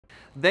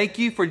Thank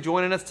you for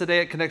joining us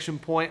today at Connection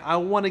Point. I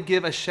want to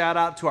give a shout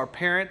out to our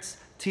parents,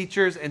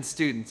 teachers, and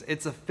students.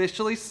 It's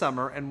officially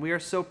summer, and we are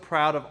so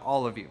proud of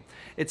all of you.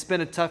 It's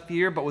been a tough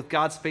year, but with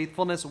God's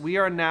faithfulness, we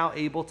are now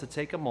able to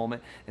take a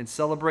moment and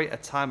celebrate a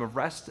time of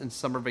rest and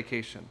summer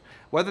vacation.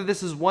 Whether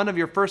this is one of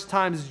your first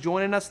times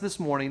joining us this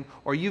morning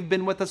or you've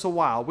been with us a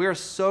while, we are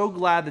so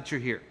glad that you're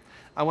here.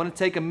 I want to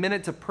take a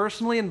minute to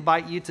personally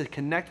invite you to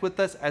connect with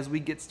us as we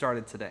get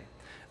started today.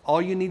 All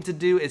you need to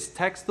do is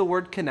text the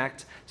word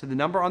connect to the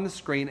number on the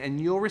screen, and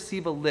you'll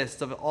receive a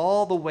list of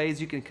all the ways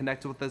you can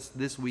connect with us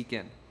this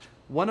weekend.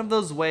 One of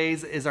those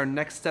ways is our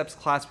Next Steps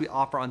class we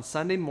offer on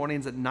Sunday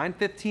mornings at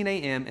 9:15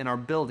 a.m. in our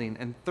building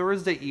and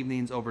Thursday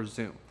evenings over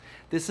Zoom.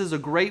 This is a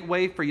great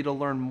way for you to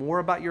learn more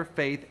about your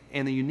faith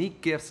and the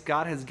unique gifts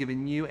God has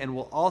given you, and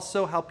will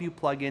also help you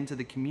plug into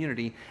the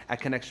community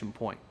at Connection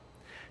Point.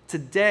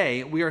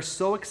 Today, we are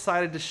so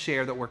excited to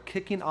share that we're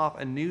kicking off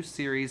a new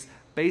series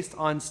based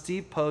on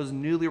Steve Poe's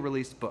newly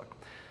released book.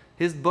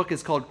 His book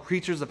is called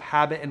Creatures of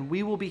Habit, and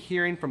we will be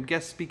hearing from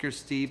guest speaker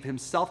Steve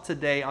himself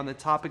today on the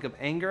topic of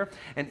anger,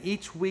 and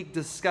each week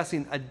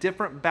discussing a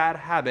different bad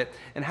habit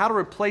and how to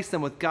replace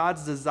them with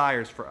God's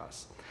desires for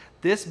us.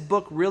 This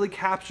book really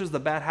captures the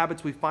bad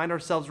habits we find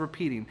ourselves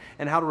repeating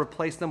and how to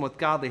replace them with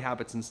godly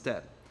habits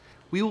instead.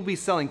 We will be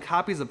selling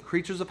copies of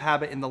Creatures of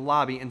Habit in the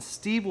lobby, and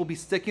Steve will be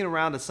sticking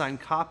around to sign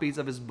copies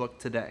of his book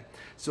today.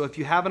 So if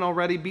you haven't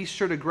already, be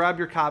sure to grab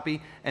your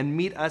copy and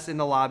meet us in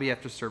the lobby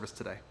after service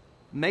today.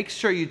 Make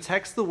sure you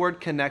text the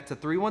word connect to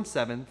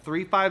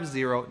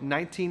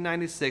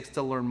 317-350-1996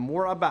 to learn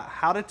more about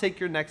how to take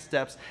your next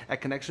steps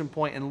at Connection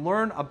Point and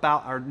learn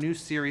about our new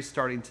series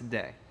starting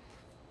today.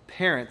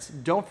 Parents,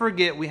 don't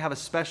forget we have a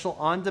special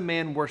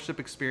on-demand worship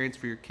experience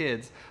for your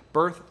kids,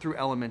 birth through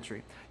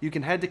elementary. You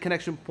can head to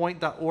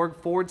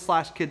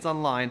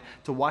connectionpoint.org/kidsonline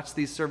to watch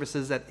these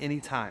services at any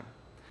time.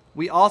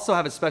 We also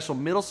have a special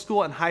middle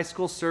school and high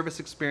school service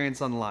experience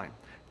online.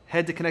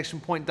 Head to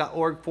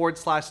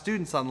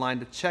connectionpoint.org/students online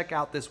to check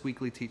out this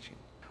weekly teaching.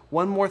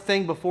 One more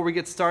thing before we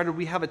get started,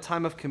 we have a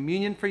time of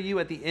communion for you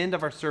at the end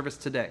of our service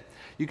today.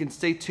 You can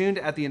stay tuned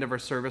at the end of our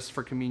service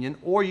for communion,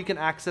 or you can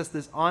access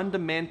this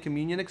on-demand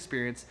communion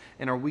experience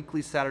in our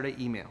weekly Saturday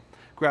email.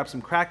 Grab some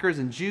crackers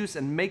and juice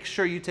and make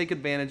sure you take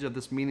advantage of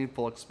this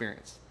meaningful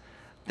experience.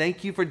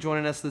 Thank you for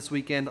joining us this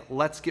weekend.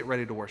 Let's get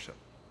ready to worship.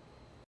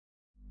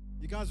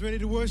 You guys ready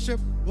to worship?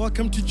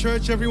 Welcome to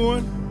church,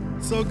 everyone.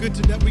 So good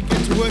that we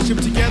get to worship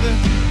together.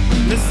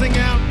 Let's sing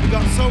out. We've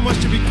got so much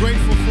to be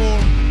grateful for.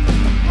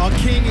 Our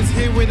King is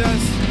here with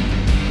us.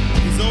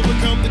 He's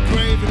overcome the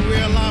grave, and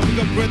we're alive. We've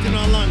got breath in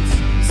our lungs.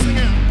 Let's sing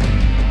out.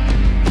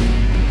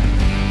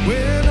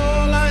 When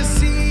all I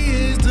see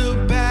is the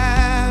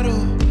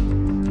battle,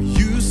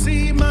 you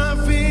see my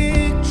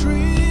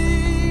victory.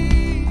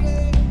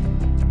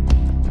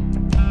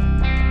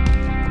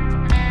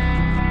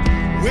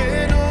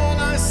 When all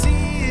I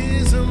see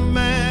is a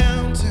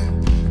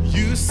mountain,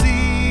 you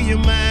see a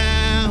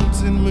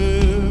mountain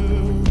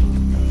move.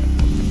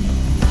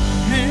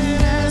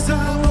 And as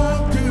I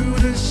walk through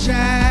the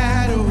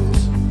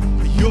shadows,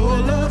 your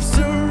love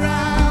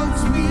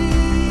surrounds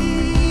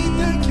me.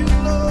 Thank you,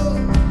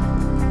 Lord.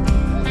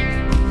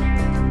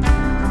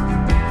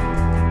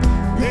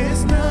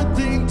 There's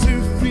nothing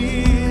to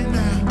fear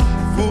now,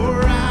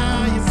 for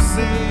I am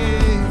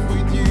safe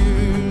with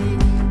you.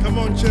 Come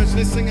on, church,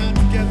 let's sing out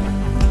together.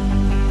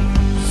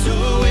 So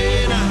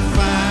when I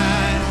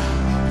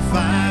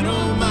fight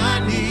on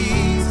my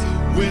knees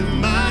with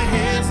my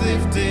hands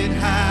lifted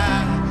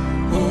high.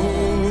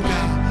 Oh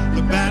God,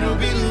 the battle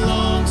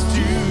belongs to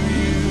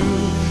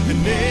you,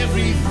 and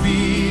every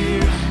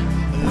fear I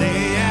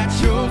lay at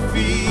your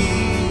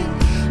feet.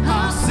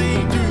 I'll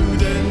sing through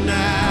the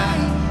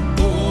night.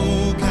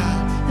 Oh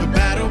God, the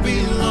battle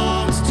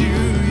belongs to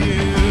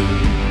you.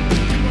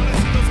 Come on,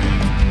 let's go.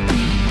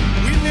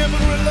 We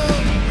never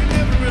alone, we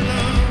never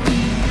alone.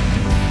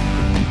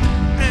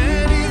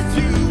 And if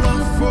you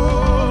are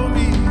for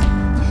me,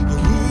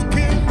 who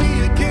can be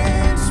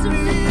against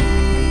me?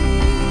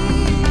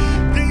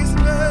 There's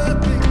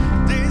nothing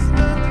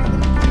that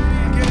can be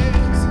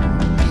against.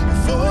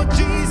 For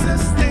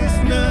Jesus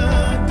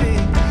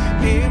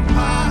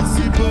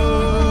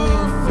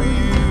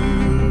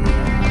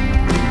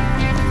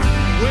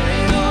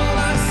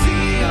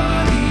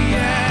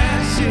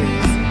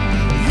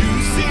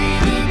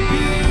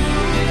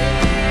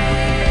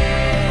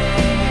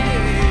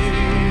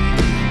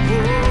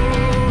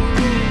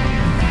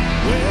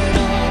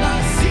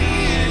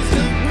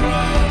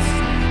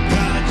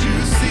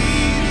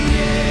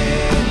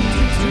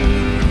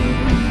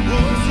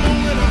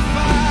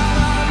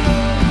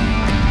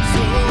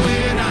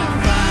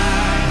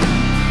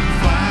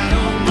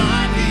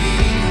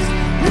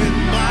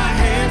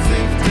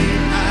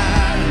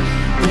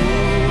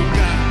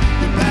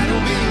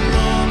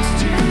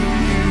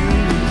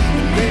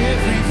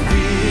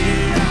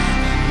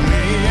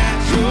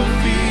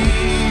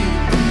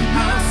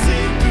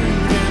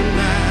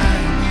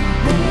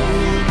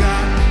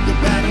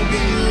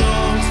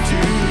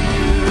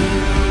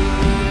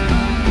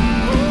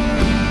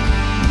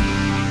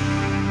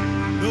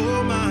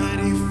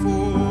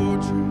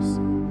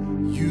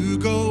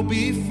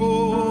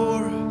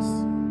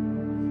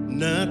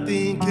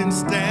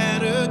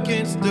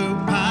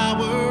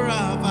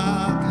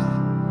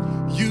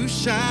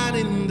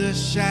the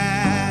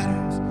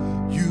shadows.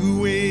 You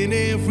win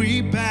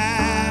every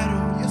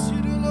battle. Yes, you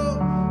do,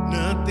 Lord.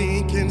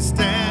 Nothing can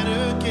stand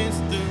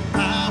against the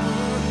power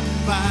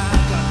of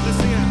God. Let's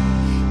sing it.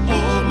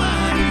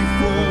 Almighty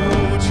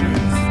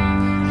fortress,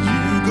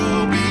 you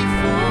go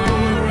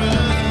before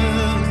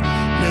us.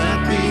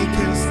 Nothing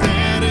can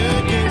stand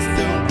against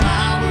the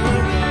power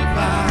of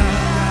our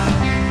God.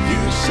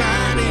 You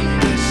shine in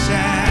the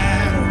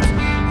shadows.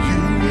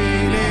 You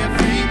win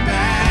every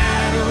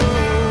battle.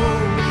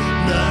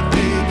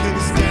 Nothing can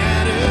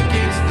stand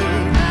against the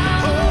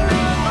power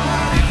of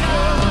our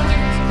God.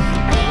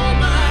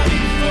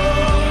 Almighty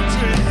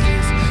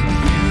fortress,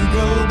 you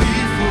go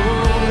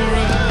before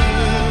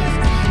us.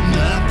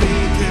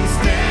 Nothing can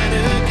stand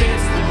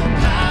against the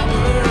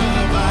power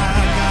of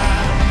our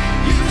God.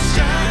 You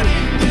shine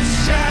in the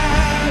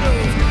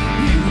shadows.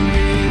 You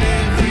win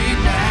every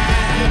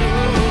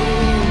battle.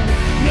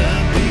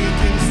 Nothing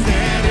can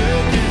stand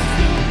against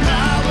the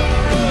power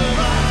of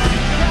our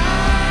God.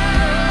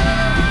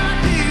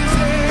 He's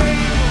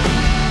able.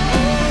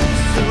 Oh,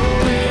 so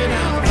when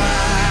I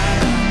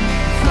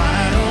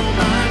fight on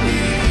my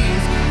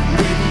knees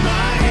with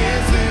my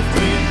hands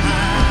lifted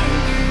high.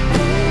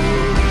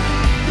 Oh,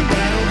 the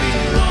battle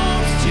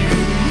belongs to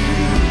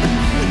you,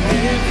 and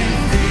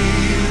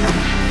everything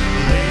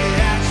lay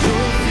at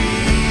your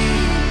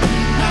feet.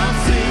 I'll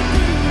sing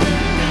through the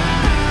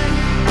night.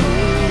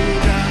 Oh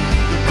God,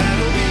 the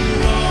battle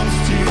belongs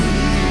to you.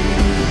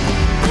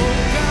 Oh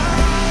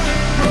God,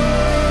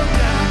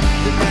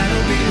 the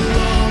battle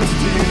belongs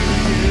to you.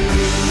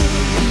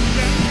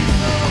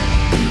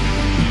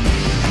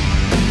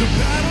 The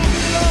battle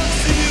belongs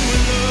to you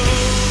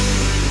alone.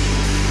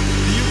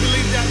 Do you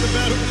believe that the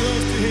battle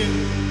belongs to him?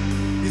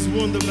 He's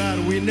won the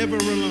battle. We never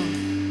alone.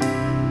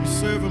 We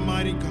serve a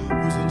mighty God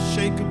who's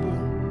unshakable,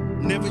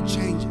 never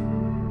changing,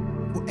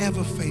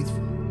 forever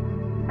faithful.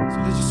 So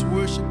let's just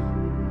worship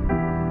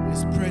in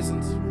his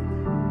presence.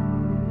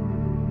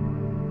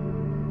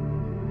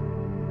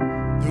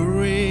 The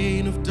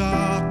reign of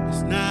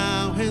darkness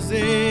now has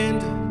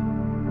ended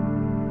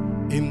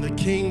in the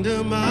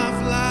kingdom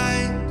of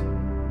light.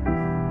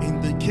 In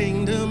the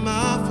kingdom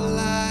of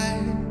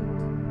light,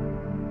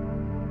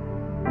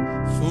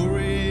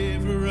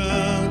 forever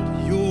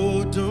under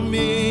your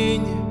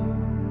dominion.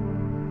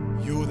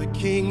 You're the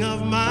king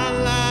of my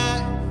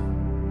life.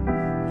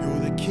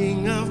 You're the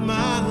king of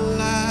my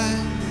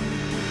life.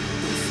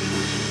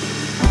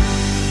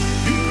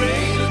 You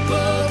reign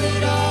above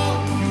it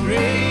all. You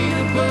reign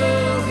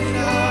above it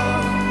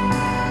all.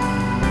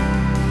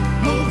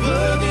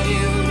 Over the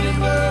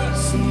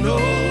universe and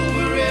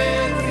over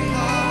every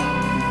heart.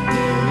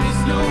 There is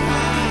no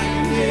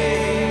higher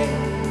name.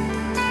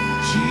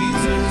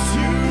 Jesus,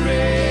 you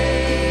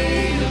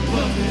reign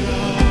above it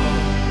all.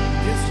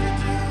 Yes, you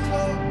do,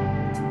 Lord.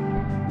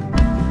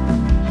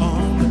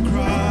 On the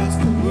cross,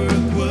 the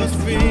work was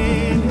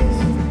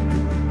finished.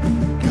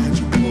 God,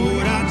 you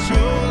poured out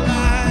your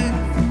life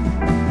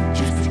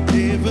just to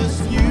give us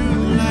new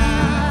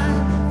life.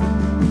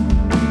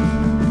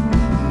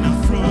 Now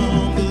from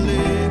the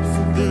lips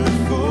of the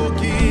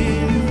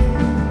forgiven,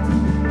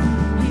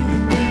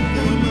 let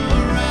them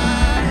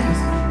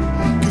arise.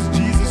 'Cause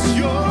Jesus,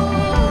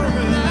 you're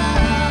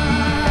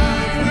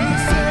alive. We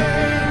say,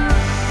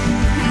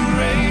 you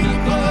reign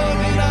above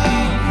it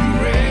all. You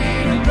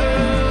reign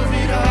above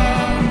it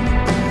all.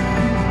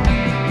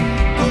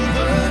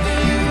 Over the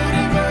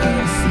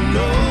universe and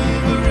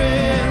over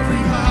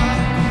every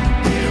heart.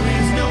 There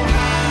is no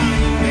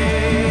higher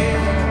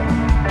name.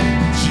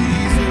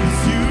 Jesus,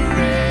 you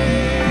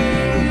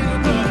reign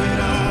above it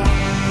all.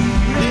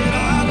 Let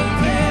all of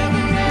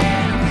heaven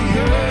and the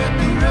earth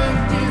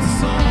erupt in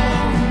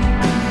song.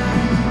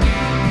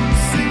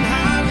 Sing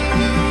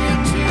hallelujah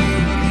to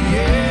the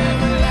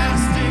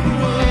everlasting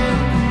one.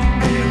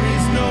 There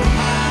is no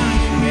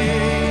higher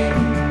name.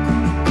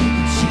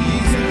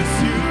 Jesus,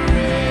 you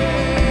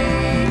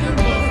reign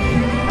above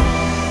it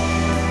all.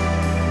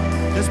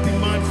 Let's be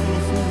mindful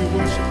of who we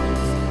worship.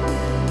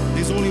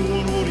 There's only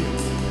one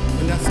audience,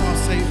 and that's our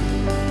Savior.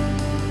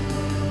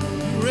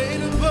 You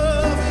reign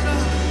above it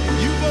all.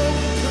 You've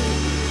overcome.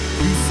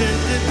 You sent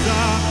the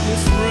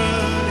darkness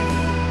running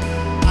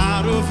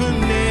out of an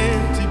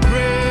empty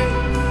grave.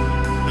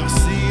 Now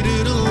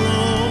seated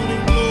alone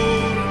in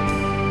glory,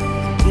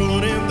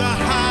 enthroned in the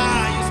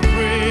highest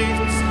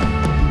praise.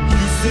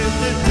 You sent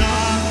the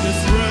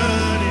darkness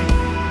running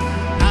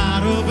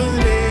out of an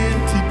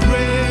empty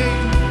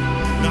grave.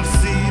 Now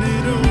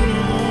seated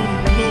alone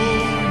in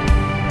glory,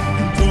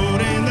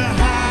 enthroned in the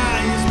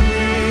highest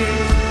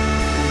praise.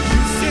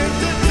 You sent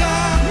the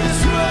darkness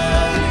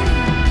running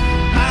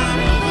out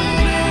of an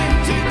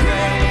empty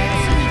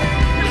grave.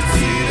 Now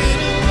seated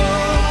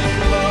alone in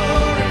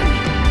glory,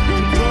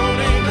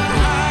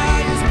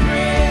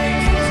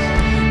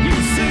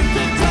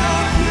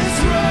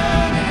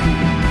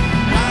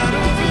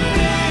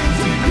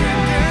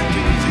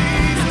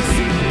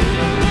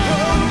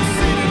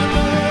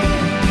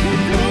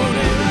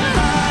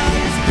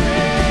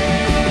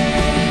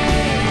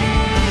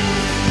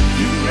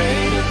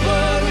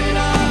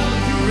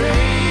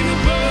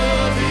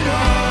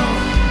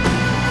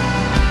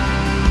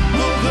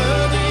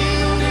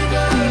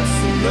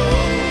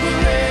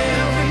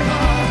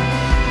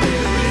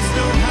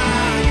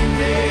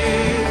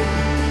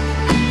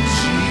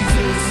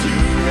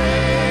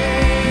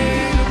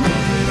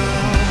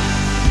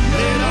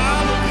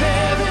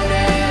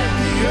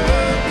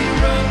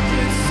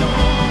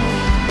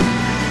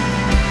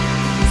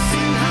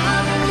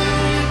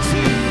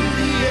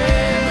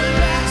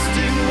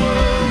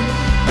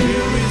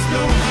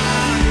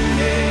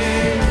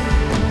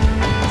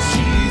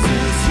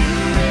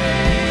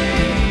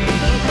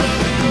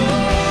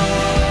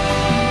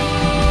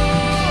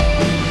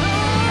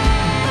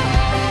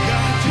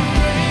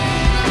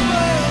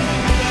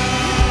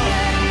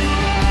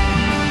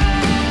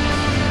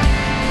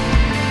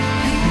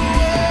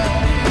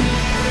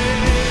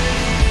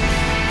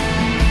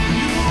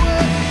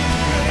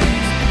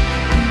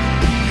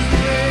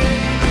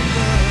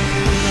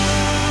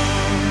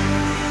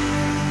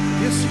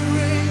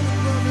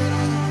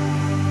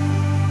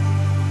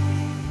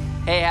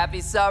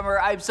 summer.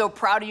 I'm so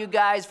proud of you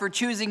guys for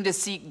choosing to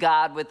seek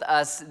God with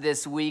us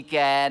this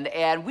weekend.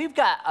 And we've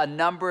got a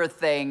number of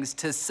things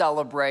to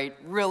celebrate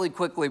really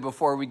quickly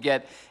before we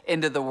get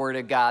into the Word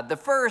of God. The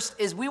first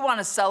is we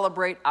want to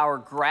celebrate our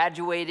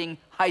graduating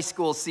high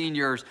school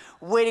seniors.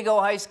 Way to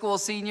go, high school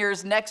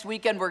seniors. Next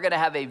weekend, we're going to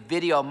have a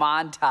video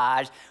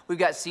montage. We've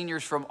got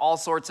seniors from all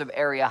sorts of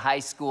area high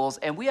schools,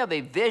 and we have a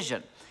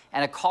vision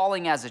and a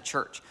calling as a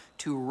church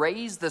to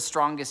raise the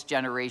strongest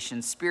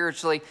generation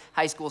spiritually.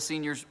 High school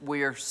seniors,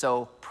 we're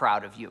so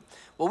proud of you.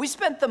 Well, we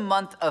spent the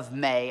month of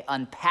May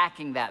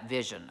unpacking that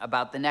vision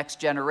about the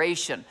next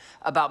generation,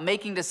 about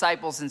making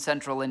disciples in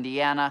Central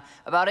Indiana,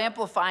 about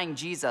amplifying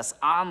Jesus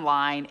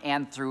online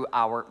and through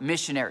our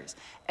missionaries.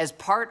 As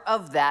part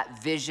of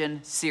that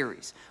vision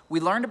series, we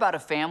learned about a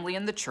family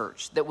in the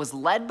church that was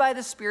led by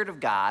the Spirit of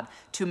God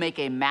to make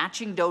a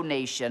matching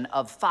donation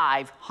of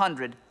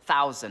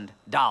 $500,000.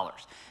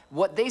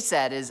 What they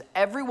said is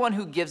everyone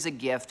who gives a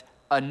gift,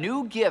 a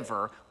new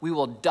giver, we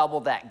will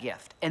double that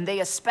gift. And they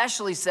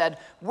especially said,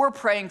 we're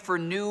praying for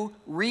new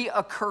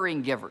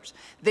reoccurring givers.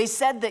 They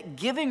said that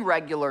giving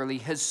regularly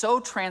has so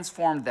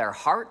transformed their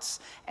hearts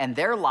and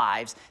their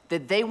lives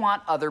that they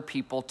want other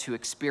people to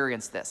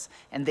experience this.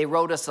 And they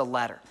wrote us a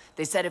letter.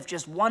 They said if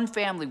just one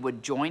family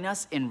would join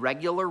us in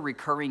regular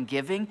recurring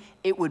giving,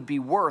 it would be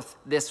worth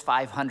this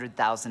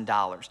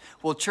 $500,000.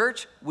 Well,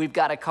 church, we've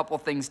got a couple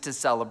things to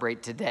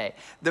celebrate today.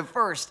 The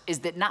first is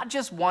that not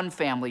just one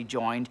family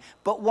joined,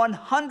 but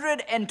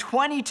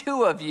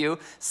 122 of you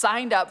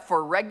signed up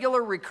for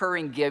regular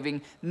recurring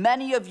giving.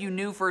 Many of you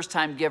new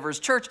first-time givers.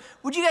 Church,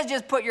 would you guys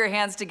just put your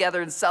hands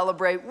together and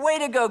celebrate? Way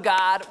to go,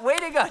 God. Way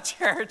to go,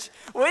 church.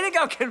 Way to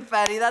go,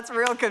 confetti. That's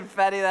real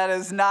confetti. That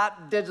is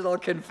not digital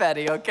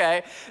confetti,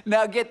 okay?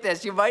 Now get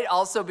this. You might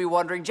also be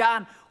wondering,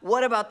 John,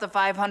 what about the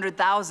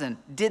 $500,000?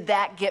 Did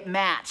that get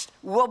matched?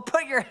 Well,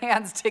 put your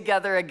hands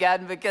together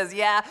again because,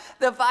 yeah,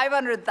 the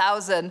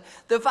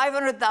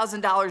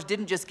 $500,000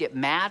 didn't just get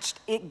matched,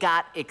 it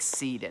got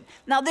exceeded.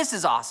 Now, this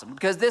is awesome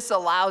because this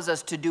allows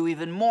us to do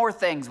even more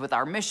things with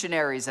our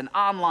missionaries and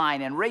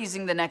online and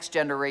raising the next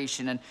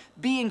generation and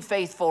being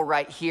faithful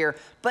right here.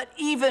 But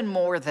even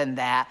more than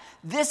that,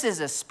 this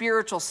is a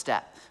spiritual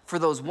step for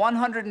those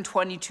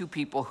 122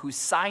 people who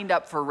signed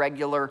up for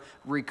regular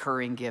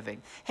recurring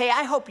giving. Hey,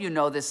 I hope you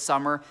know this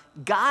summer,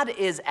 God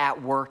is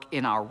at work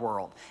in our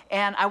world.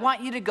 And I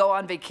want you to go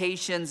on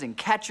vacations and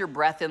catch your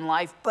breath in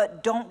life,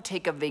 but don't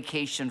take a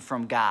vacation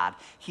from God.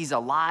 He's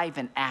alive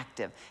and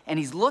active, and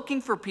He's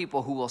looking for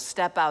people who will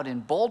step out in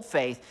bold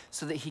faith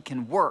so that He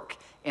can work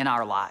in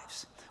our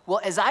lives. Well,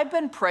 as I've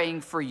been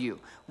praying for you,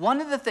 one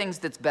of the things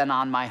that's been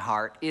on my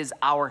heart is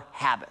our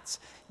habits.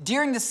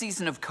 During the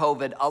season of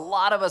COVID, a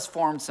lot of us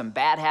formed some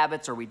bad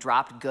habits or we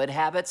dropped good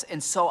habits.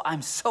 And so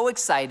I'm so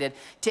excited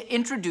to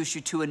introduce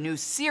you to a new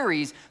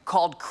series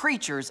called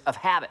Creatures of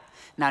Habit.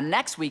 Now,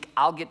 next week,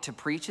 I'll get to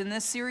preach in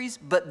this series,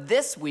 but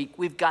this week,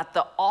 we've got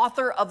the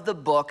author of the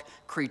book,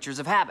 Creatures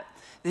of Habit.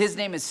 His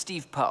name is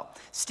Steve Poe.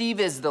 Steve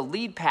is the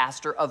lead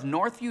pastor of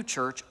Northview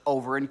Church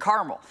over in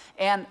Carmel.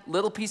 And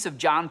little piece of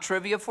John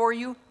trivia for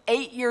you,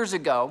 8 years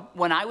ago,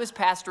 when I was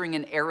pastoring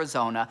in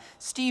Arizona,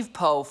 Steve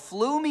Poe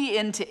flew me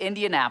into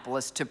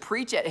Indianapolis to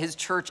preach at his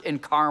church in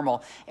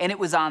Carmel. And it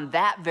was on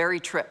that very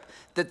trip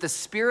that the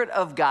Spirit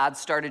of God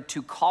started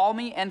to call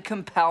me and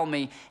compel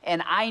me.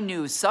 And I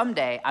knew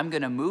someday I'm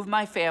going to move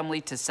my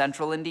family to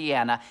Central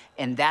Indiana,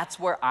 and that's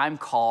where I'm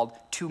called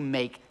to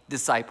make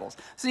disciples.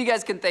 So you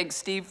guys can thank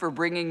Steve for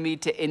bringing me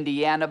to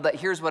Indiana, but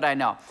here's what I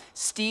know.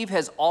 Steve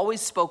has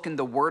always spoken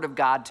the Word of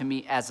God to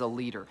me as a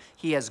leader.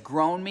 He has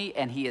grown me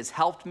and he has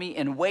helped me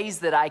in ways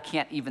that I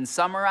can't even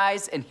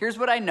summarize. And here's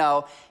what I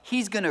know.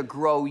 He's going to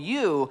grow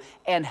you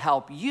and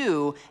help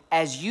you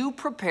as you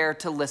prepare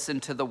to listen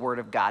to the Word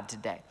of God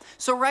today.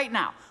 So right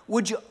now,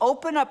 would you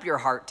open up your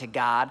heart to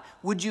God?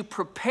 Would you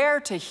prepare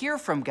to hear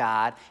from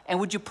God?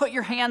 And would you put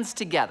your hands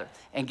together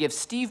and give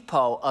Steve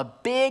Poe a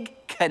big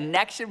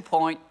Connection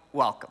Point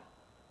welcome?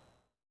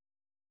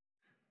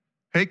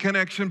 Hey,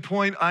 Connection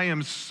Point, I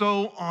am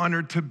so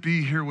honored to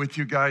be here with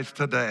you guys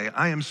today.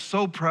 I am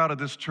so proud of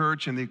this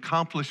church and the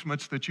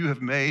accomplishments that you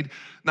have made,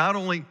 not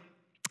only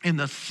in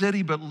the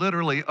city, but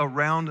literally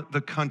around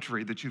the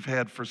country that you've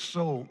had for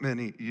so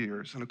many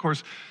years. And of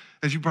course,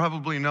 as you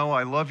probably know,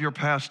 I love your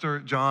pastor,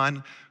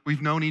 John.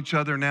 We've known each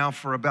other now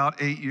for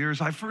about 8 years.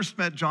 I first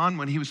met John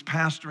when he was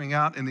pastoring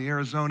out in the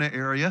Arizona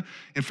area.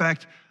 In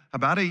fact,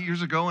 about 8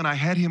 years ago, and I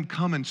had him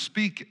come and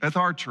speak at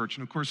our church.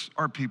 And of course,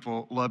 our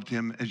people loved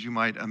him, as you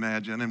might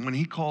imagine. And when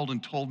he called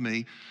and told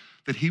me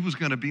that he was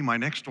going to be my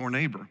next door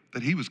neighbor,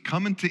 that he was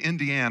coming to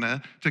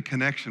Indiana to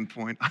Connection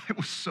Point, I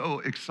was so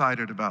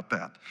excited about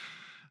that.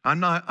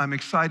 I'm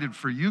excited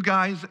for you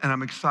guys, and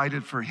I'm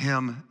excited for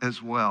him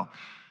as well.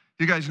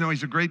 You guys know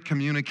he's a great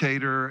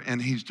communicator,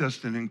 and he's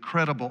just an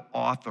incredible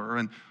author.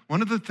 And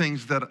one of the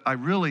things that I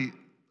really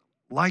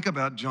like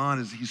about John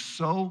is he's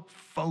so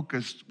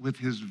focused with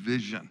his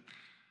vision.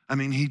 I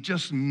mean, he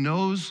just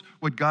knows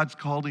what God's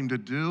called him to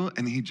do,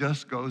 and he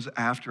just goes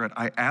after it.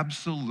 I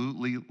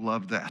absolutely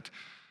love that.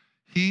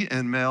 He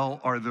and Mel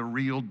are the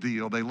real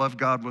deal. They love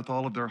God with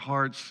all of their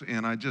hearts,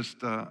 and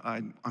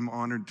I'm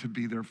honored to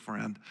be their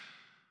friend.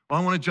 Well,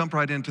 I want to jump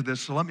right into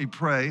this, so let me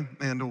pray,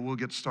 and we'll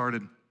get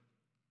started.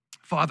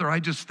 Father, I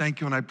just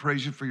thank you and I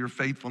praise you for your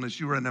faithfulness.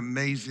 You are an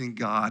amazing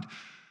God.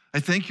 I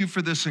thank you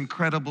for this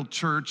incredible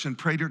church and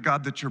pray, dear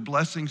God, that your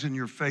blessings and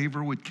your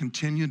favor would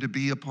continue to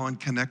be upon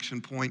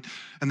Connection Point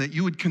and that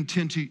you would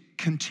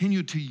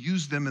continue to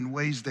use them in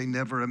ways they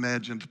never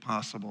imagined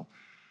possible.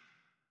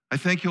 I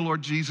thank you,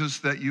 Lord Jesus,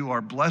 that you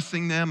are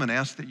blessing them and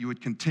ask that you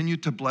would continue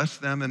to bless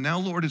them. And now,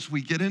 Lord, as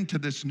we get into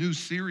this new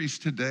series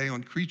today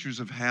on Creatures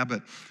of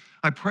Habit,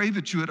 I pray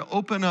that you would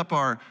open up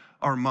our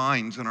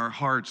minds and our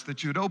hearts,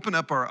 that you would open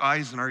up our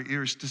eyes and our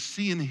ears to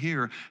see and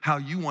hear how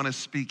you want to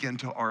speak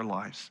into our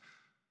lives.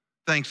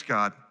 Thanks,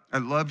 God. I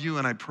love you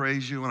and I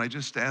praise you, and I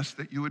just ask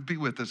that you would be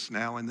with us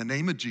now in the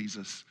name of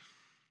Jesus.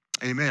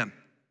 Amen.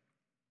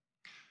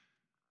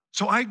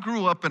 So I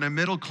grew up in a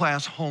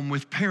middle-class home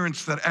with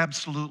parents that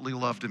absolutely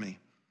loved me.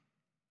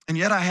 And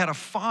yet I had a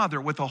father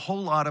with a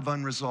whole lot of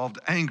unresolved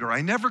anger.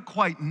 I never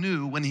quite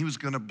knew when he was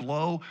going to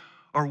blow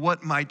or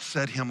what might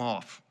set him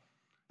off.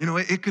 You know,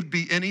 it could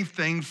be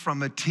anything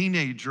from a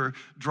teenager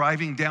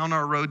driving down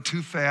our road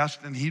too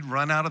fast and he'd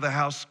run out of the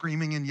house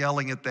screaming and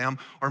yelling at them,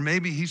 or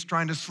maybe he's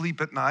trying to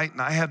sleep at night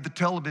and I have the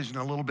television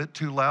a little bit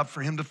too loud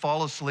for him to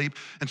fall asleep,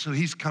 and so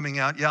he's coming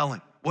out yelling.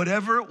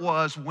 Whatever it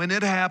was, when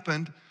it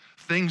happened,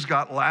 things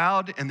got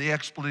loud and the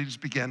expletives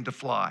began to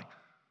fly.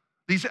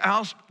 These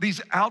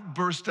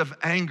outbursts of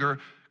anger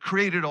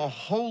created a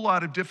whole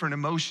lot of different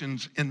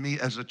emotions in me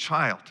as a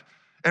child.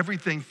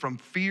 Everything from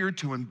fear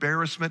to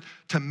embarrassment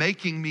to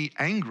making me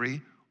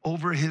angry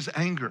over his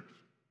anger.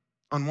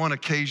 On one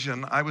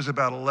occasion, I was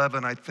about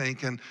 11, I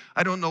think, and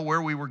I don't know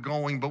where we were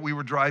going, but we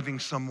were driving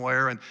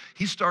somewhere, and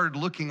he started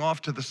looking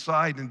off to the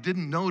side and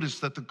didn't notice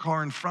that the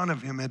car in front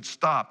of him had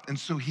stopped, and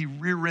so he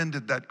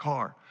rear-ended that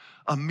car.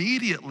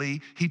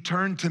 Immediately, he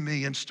turned to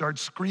me and started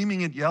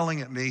screaming and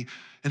yelling at me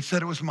and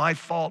said it was my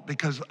fault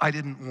because I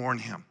didn't warn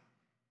him.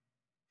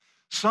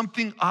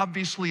 Something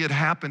obviously had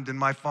happened in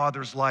my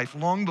father's life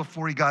long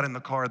before he got in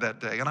the car that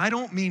day. And I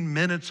don't mean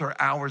minutes or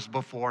hours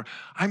before,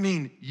 I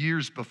mean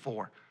years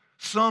before.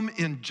 Some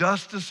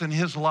injustice in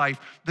his life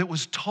that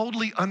was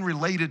totally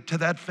unrelated to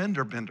that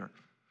fender bender.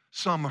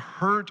 Some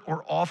hurt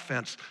or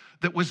offense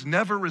that was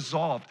never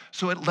resolved.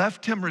 So it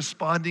left him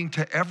responding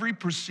to every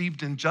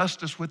perceived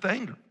injustice with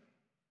anger.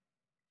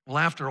 Well,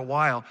 after a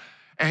while,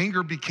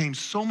 anger became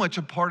so much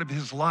a part of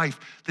his life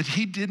that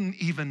he didn't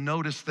even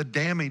notice the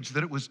damage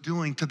that it was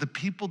doing to the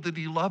people that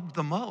he loved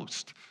the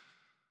most.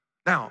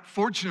 Now,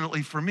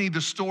 fortunately for me,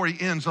 the story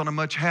ends on a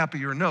much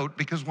happier note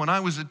because when I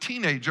was a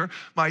teenager,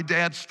 my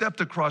dad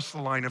stepped across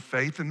the line of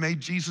faith and made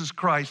Jesus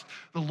Christ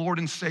the Lord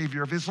and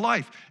Savior of his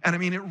life. And I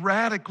mean, it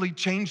radically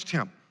changed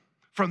him.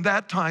 From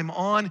that time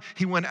on,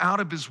 he went out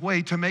of his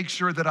way to make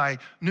sure that I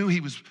knew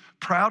he was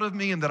proud of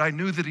me and that I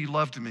knew that he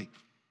loved me.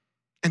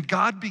 And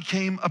God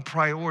became a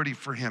priority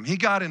for him. He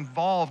got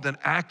involved and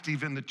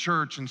active in the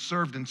church and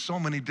served in so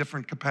many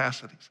different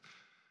capacities.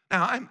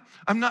 Now,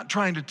 I'm not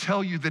trying to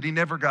tell you that he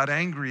never got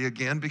angry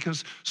again,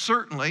 because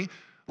certainly,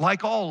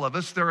 like all of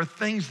us, there are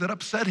things that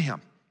upset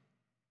him.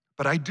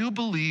 But I do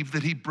believe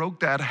that he broke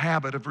that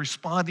habit of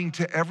responding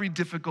to every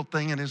difficult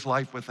thing in his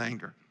life with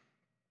anger.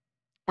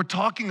 We're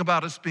talking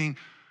about us being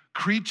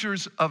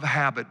creatures of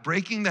habit,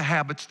 breaking the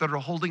habits that are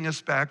holding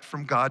us back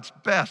from God's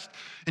best.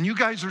 And you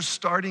guys are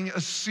starting a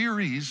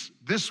series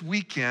this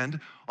weekend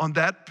on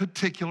that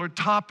particular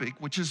topic,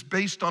 which is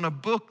based on a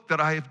book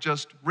that I have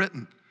just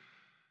written.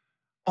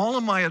 All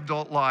of my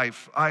adult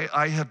life,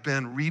 I have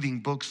been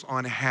reading books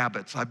on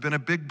habits. I've been a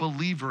big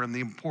believer in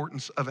the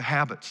importance of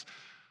habits.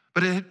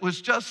 But it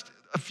was just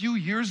a few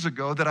years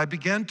ago that I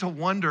began to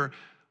wonder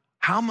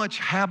how much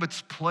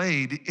habits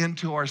played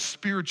into our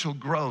spiritual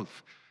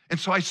growth. And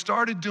so I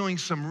started doing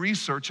some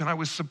research, and I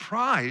was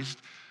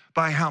surprised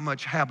by how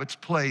much habits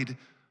played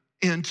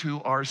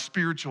into our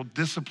spiritual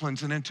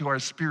disciplines and into our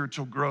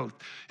spiritual growth.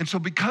 And so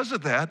because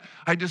of that,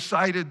 I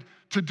decided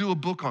to do a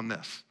book on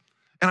this.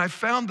 And I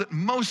found that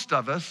most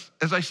of us,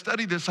 as I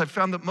studied this, I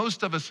found that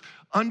most of us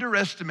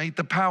underestimate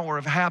the power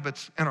of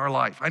habits in our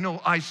life. I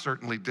know I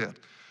certainly did.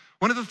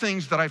 One of the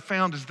things that I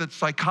found is that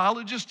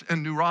psychologists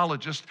and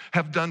neurologists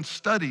have done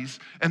studies,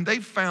 and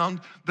they've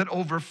found that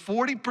over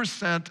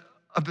 40%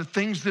 of the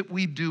things that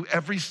we do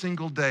every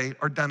single day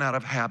are done out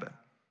of habit.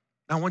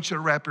 Now, I want you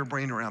to wrap your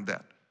brain around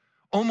that.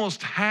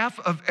 Almost half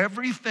of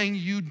everything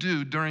you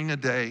do during a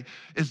day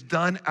is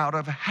done out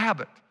of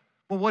habit.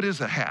 Well, what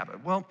is a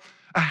habit? Well,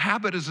 a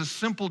habit is a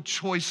simple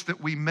choice that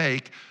we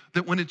make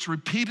that when it's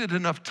repeated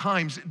enough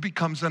times, it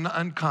becomes an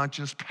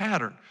unconscious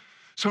pattern.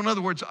 So in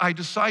other words, I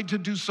decide to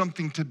do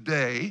something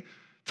today.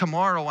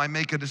 Tomorrow, I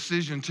make a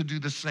decision to do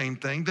the same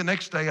thing. The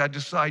next day, I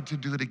decide to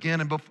do it again.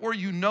 And before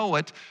you know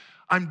it,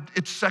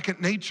 it's second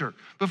nature.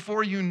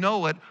 Before you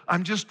know it,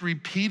 I'm just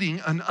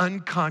repeating an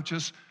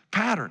unconscious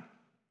pattern.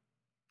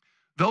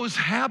 Those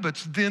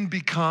habits then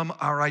become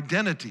our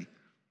identity.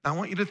 Now, I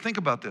want you to think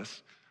about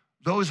this.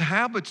 Those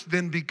habits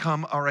then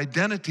become our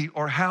identity,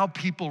 or how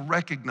people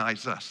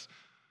recognize us.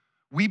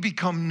 We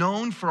become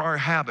known for our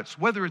habits.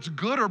 Whether it's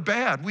good or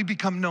bad, we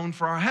become known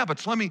for our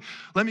habits. Let me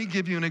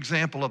give you an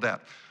example of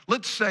that.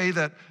 Let's say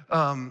that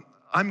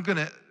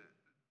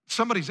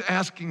somebody's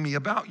asking me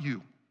about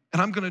you,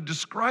 and I'm gonna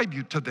describe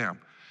you to them.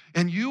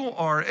 And you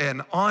are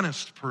an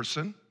honest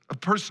person, a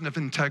person of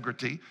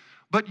integrity,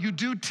 but you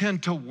do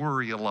tend to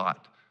worry a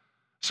lot.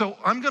 So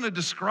I'm gonna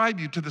describe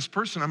you to this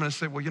person. I'm gonna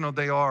say, well, you know,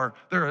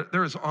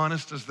 they're as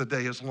honest as the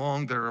day is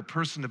long. They're a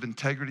person of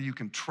integrity. You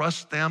can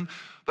trust them.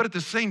 But at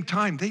the same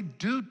time, they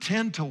do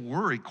tend to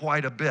worry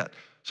quite a bit.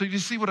 So you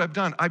see what I've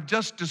done? I've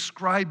just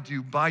described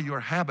you by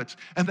your habits.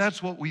 And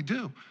that's what we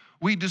do.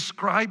 We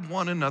describe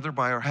one another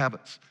by our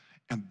habits.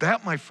 And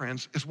that, my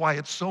friends, is why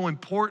it's so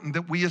important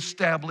that we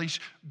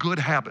establish good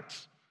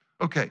habits.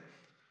 Okay,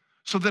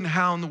 so then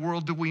how in the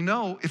world do we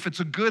know if it's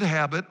a good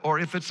habit or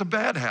if it's a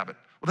bad habit?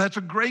 Well, that's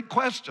a great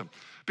question,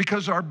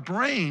 because our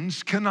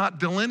brains cannot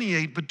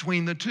delineate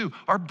between the two.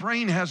 Our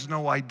brain has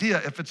no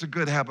idea if it's a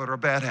good habit or a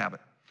bad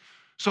habit.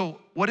 So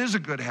what is a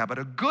good habit?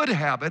 A good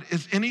habit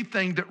is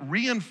anything that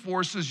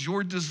reinforces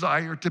your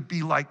desire to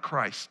be like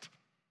Christ.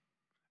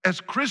 As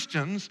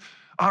Christians,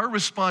 our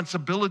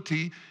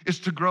responsibility is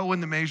to grow in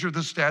the measure of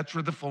the stature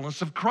of the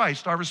fullness of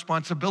Christ. Our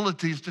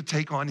responsibility is to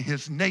take on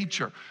his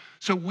nature.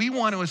 So we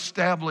want to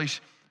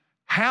establish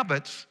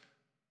habits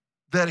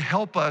that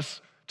help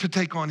us to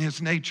take on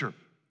his nature.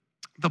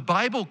 The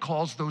Bible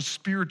calls those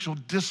spiritual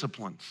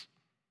disciplines.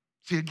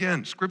 See,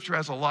 again, Scripture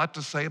has a lot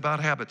to say about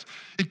habits.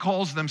 It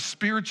calls them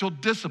spiritual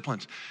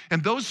disciplines.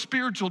 And those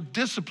spiritual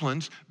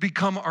disciplines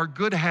become our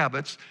good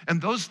habits, and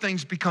those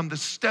things become the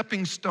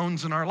stepping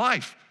stones in our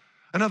life.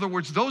 In other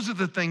words, those are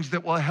the things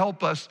that will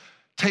help us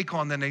take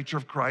on the nature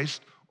of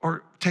Christ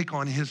or take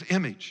on his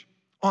image.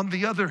 On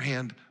the other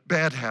hand,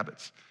 bad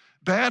habits.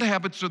 Bad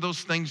habits are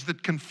those things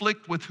that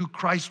conflict with who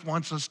Christ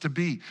wants us to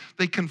be.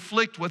 They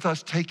conflict with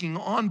us taking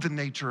on the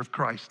nature of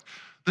Christ.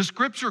 The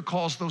Scripture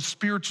calls those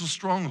spiritual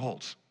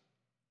strongholds.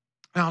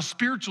 Now, a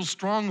spiritual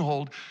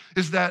stronghold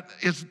is that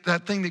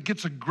thing that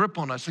gets a grip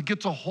on us, it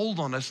gets a hold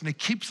on us, and it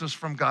keeps us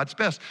from God's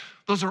best.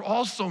 Those are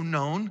also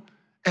known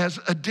as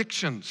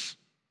addictions.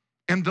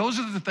 And those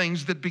are the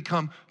things that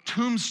become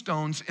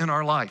tombstones in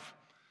our life.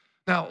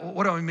 Now,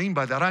 what do I mean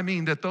by that? I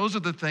mean that those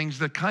are the things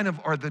that kind of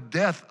are the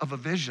death of a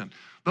vision.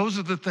 Those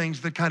are the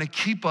things that kind of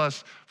keep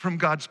us from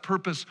God's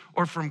purpose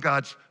or from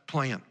God's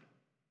plan.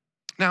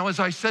 Now, as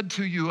I said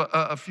to you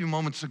a few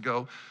moments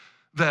ago,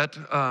 that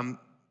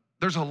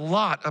there's a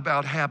lot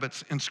about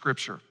habits in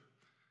Scripture.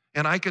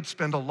 And I could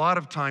spend a lot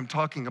of time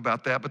talking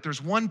about that, but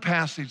there's one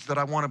passage that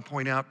I want to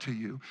point out to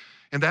you,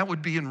 and that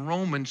would be in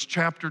Romans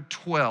chapter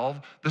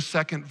 12, the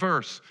second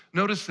verse.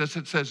 Notice this,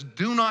 it says,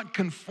 "Do not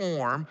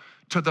conform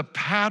to the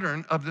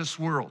pattern of this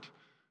world."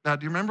 Now,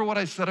 do you remember what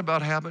I said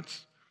about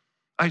habits?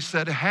 I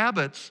said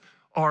habits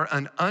are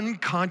an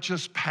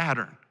unconscious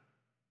pattern.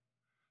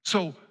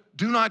 So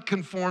do not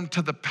conform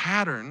to the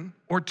pattern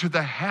or to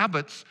the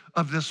habits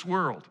of this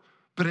world,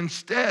 but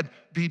instead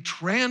be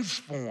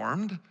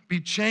transformed,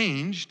 be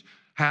changed.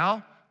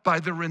 How? By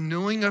the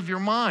renewing of your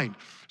mind.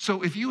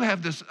 So if you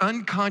have this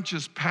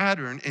unconscious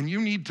pattern and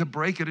you need to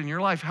break it in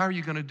your life, how are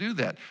you gonna do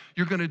that?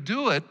 You're gonna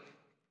do it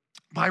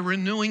by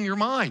renewing your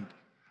mind,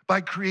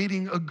 by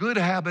creating a good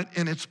habit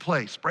in its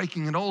place,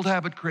 breaking an old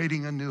habit,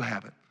 creating a new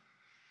habit.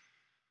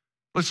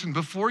 Listen,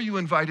 before you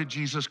invited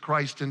Jesus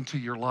Christ into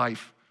your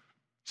life,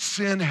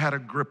 sin had a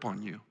grip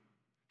on you.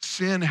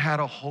 Sin had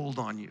a hold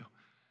on you.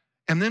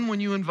 And then when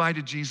you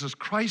invited Jesus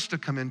Christ to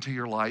come into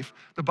your life,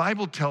 the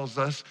Bible tells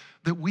us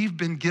that we've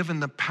been given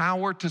the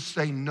power to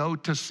say no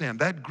to sin.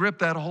 That grip,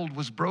 that hold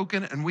was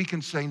broken, and we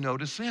can say no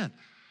to sin.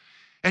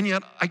 And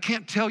yet, I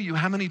can't tell you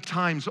how many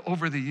times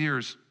over the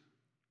years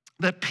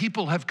that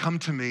people have come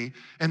to me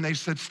and they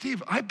said,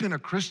 "Steve, I've been a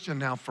Christian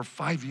now for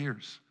 5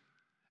 years,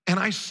 and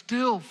I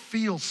still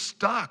feel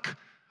stuck.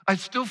 I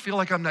still feel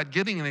like I'm not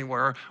getting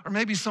anywhere." Or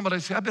maybe somebody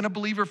say, "I've been a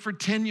believer for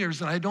 10 years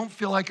and I don't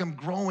feel like I'm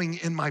growing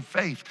in my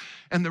faith."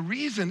 And the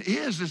reason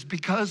is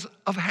because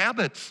of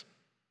habits.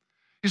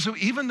 And so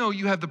even though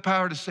you have the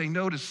power to say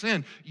no to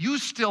sin, you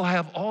still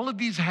have all of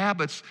these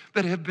habits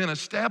that have been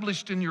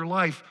established in your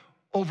life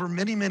over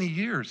many, many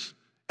years.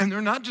 And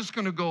they're not just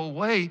gonna go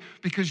away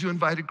because you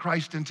invited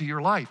Christ into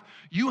your life.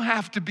 You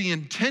have to be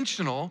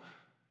intentional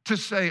to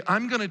say,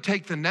 "I'm gonna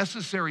take the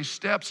necessary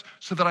steps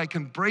so that I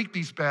can break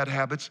these bad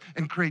habits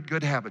and create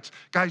good habits."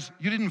 Guys,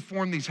 you didn't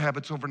form these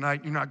habits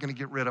overnight. You're not gonna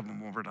get rid of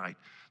them overnight.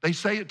 They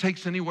say it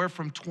takes anywhere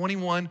from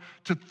 21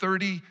 to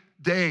 30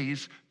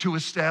 days to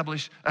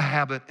establish a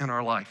habit in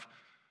our life.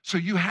 So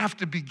you have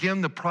to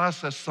begin the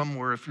process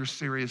somewhere if you're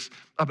serious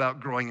about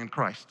growing in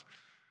Christ.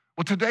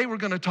 Well, today we're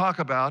gonna talk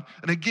about,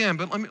 and again,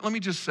 but let me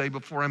just say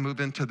before I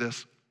move into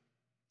this,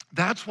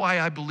 that's why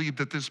I believe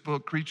that this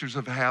book, Creatures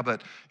of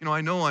Habit, you know,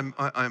 I know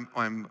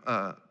I'm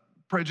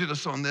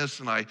prejudiced on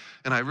this, and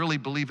I really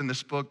believe in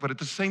this book, but at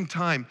the same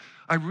time,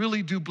 I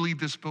really do believe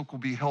this book will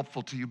be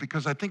helpful to you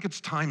because I think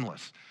it's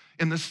timeless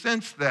in the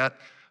sense that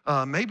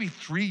maybe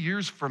 3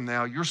 years from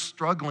now, you're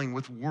struggling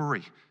with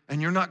worry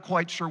and you're not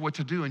quite sure what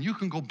to do, and you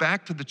can go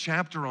back to the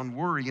chapter on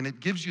worry, and it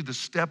gives you the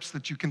steps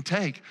that you can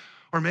take.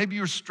 Or maybe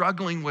you're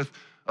struggling with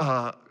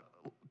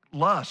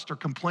lust or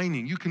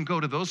complaining. You can go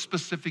to those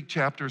specific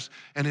chapters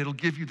and it'll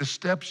give you the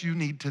steps you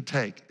need to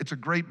take. It's a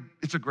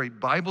great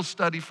Bible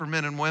study for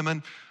men and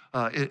women,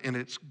 and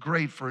it's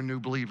great for a new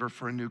believer,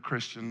 for a new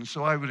Christian.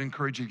 So I would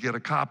encourage you to get a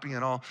copy,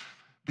 and I'll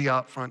be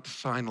out front to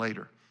sign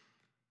later.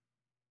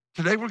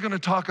 Today we're going to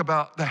talk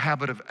about the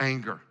habit of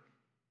anger.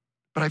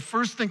 But I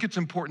first think it's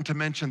important to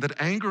mention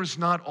that anger is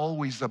not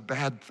always a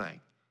bad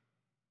thing.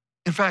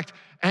 In fact,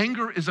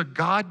 anger is a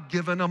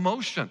God-given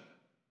emotion.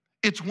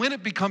 It's when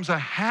it becomes a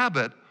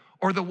habit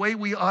or the way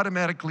we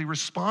automatically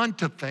respond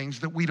to things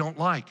that we don't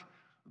like.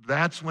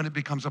 That's when it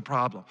becomes a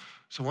problem.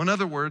 So in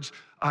other words,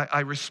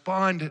 I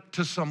respond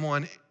to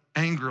someone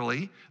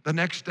angrily. The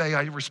next day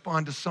I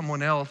respond to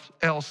someone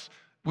else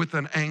with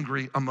an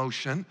angry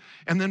emotion.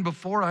 And then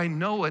before I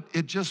know it,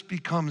 it just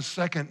becomes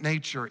second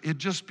nature. It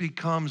just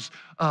becomes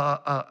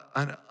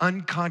an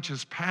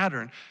unconscious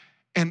pattern.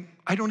 And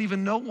I don't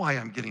even know why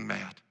I'm getting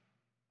mad.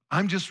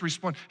 I'm just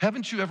responding.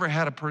 Haven't you ever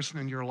had a person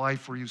in your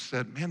life where you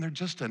said, man, they're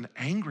just an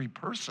angry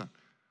person?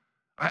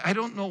 I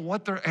don't know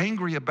what they're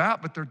angry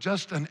about, but they're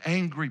just an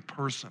angry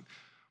person.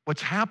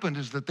 What's happened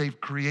is that they've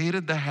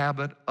created the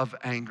habit of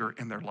anger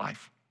in their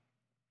life.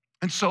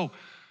 And so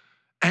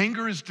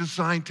anger is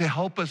designed to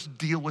help us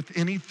deal with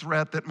any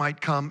threat that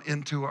might come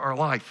into our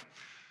life.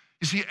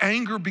 You see,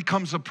 anger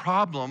becomes a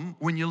problem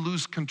when you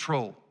lose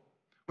control.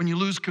 When you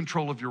lose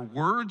control of your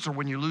words or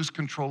when you lose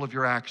control of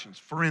your actions.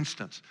 For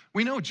instance,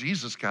 we know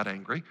Jesus got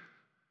angry.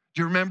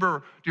 Do you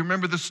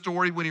remember the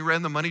story when he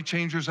ran the money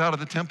changers out of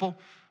the temple?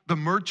 The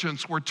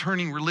merchants were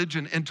turning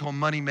religion into a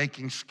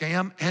money-making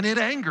scam, and it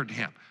angered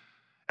him.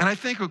 And I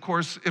think, of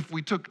course, if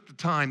we took the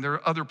time, there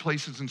are other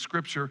places in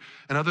Scripture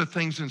and other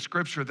things in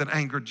Scripture that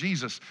angered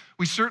Jesus.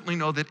 We certainly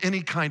know that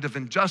any kind of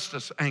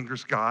injustice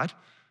angers God.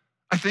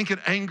 I think it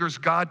angers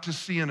God to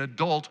see an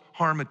adult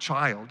harm a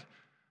child.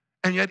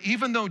 And yet,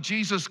 even though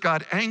Jesus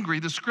got angry,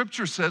 the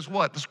Scripture says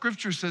what? The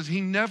Scripture says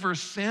he never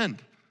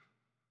sinned.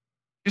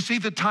 You see,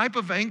 the type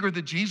of anger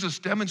that Jesus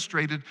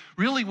demonstrated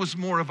really was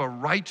more of a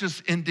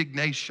righteous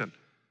indignation.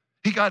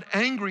 He got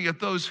angry at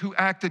those who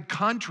acted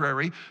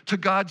contrary to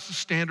God's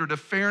standard of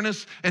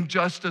fairness and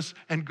justice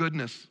and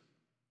goodness.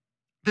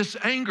 This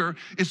anger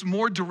is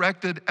more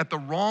directed at the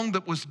wrong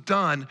that was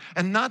done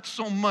and not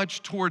so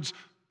much towards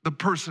the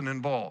person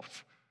involved.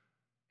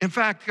 In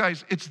fact,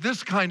 guys, it's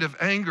this kind of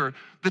anger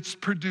that's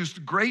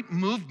produced great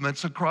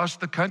movements across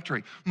the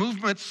country.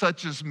 Movements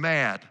such as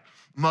MAD,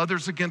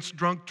 Mothers Against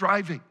Drunk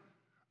Driving.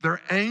 Their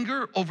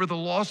anger over the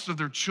loss of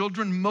their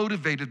children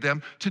motivated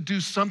them to do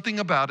something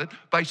about it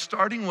by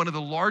starting one of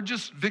the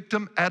largest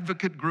victim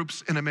advocate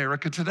groups in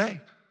America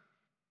today.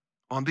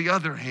 On the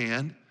other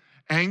hand,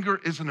 anger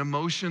is an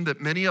emotion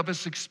that many of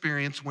us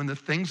experience when the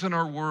things in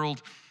our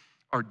world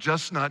are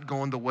just not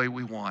going the way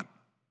we want.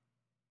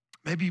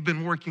 Maybe you've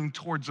been working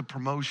towards a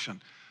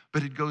promotion,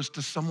 but it goes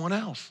to someone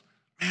else.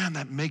 Man,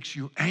 that makes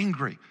you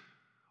angry.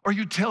 Or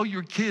you tell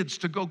your kids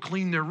to go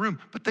clean their room,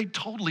 but they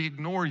totally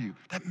ignore you.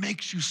 That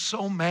makes you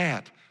so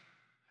mad.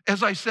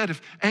 As I said,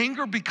 if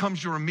anger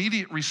becomes your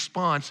immediate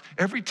response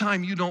every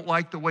time you don't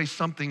like the way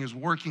something is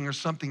working or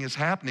something is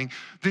happening,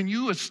 then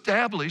you have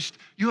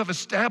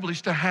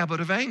established a habit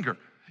of anger.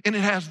 And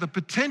it has the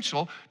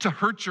potential to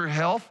hurt your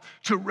health,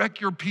 to wreck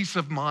your peace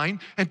of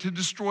mind, and to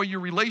destroy your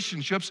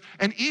relationships,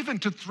 and even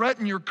to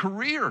threaten your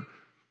career.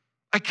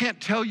 I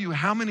can't tell you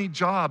how many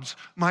jobs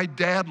my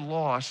dad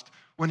lost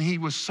when he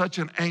was such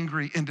an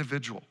angry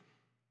individual.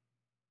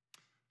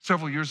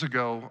 Several years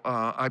ago,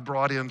 I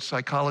brought in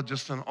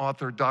psychologist and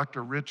author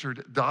Dr.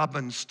 Richard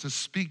Dobbins to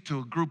speak to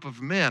a group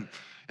of men.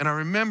 And I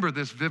remember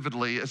this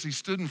vividly as he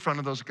stood in front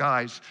of those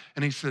guys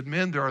and he said,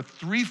 men, there are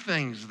three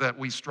things that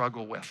we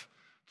struggle with.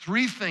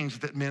 Three things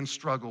that men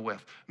struggle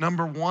with.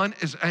 Number one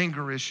is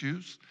anger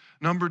issues.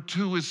 Number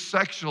two is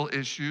sexual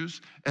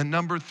issues. And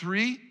number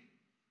three,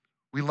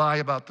 we lie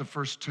about the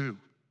first two.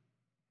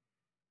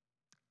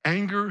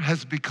 Anger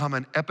has become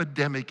an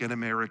epidemic in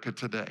America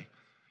today.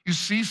 You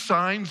see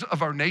signs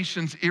of our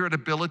nation's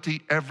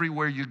irritability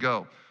everywhere you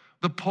go.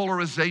 The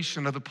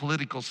polarization of the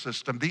political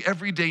system, the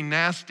everyday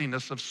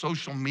nastiness of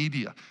social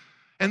media.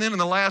 And then in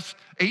the last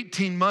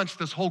 18 months,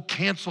 this whole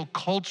cancel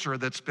culture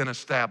that's been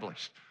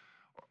established.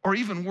 Or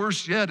even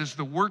worse yet is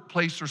the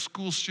workplace or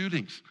school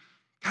shootings.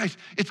 Guys,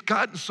 it's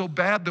gotten so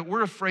bad that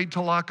we're afraid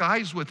to lock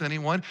eyes with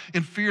anyone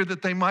in fear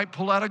that they might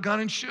pull out a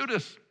gun and shoot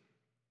us.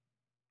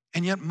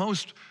 And yet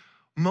most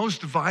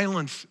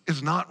violence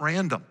is not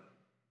random.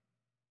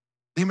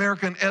 The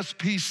American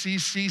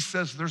SPCC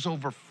says there's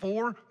over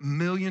 4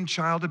 million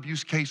child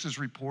abuse cases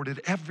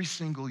reported every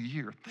single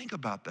year. Think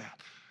about that.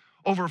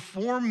 Over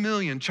 4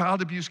 million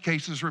child abuse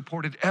cases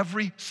reported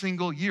every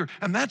single year.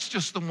 And that's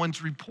just the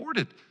ones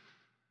reported.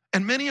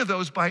 And many of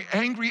those by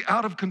angry,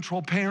 out of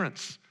control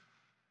parents.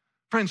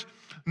 Friends,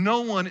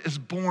 no one is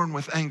born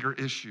with anger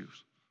issues.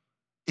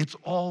 It's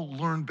all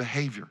learned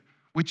behavior,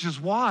 which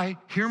is why,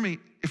 hear me,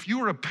 if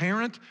you are a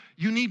parent,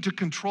 you need to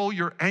control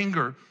your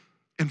anger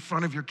in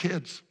front of your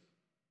kids.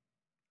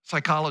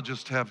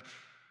 Psychologists have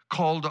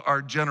called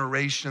our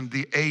generation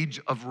the age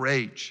of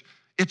rage.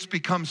 It's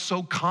become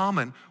so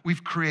common,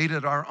 we've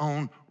created our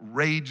own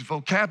rage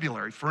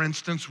vocabulary. For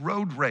instance,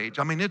 road rage.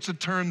 I mean, it's a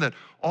term that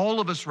all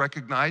of us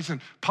recognize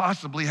and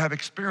possibly have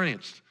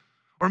experienced.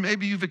 Or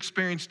maybe you've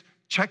experienced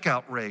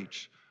checkout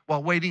rage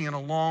while waiting in a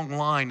long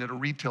line at a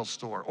retail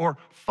store, or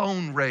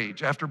phone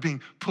rage after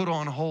being put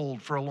on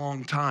hold for a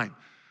long time.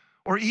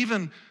 Or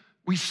even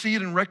we see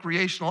it in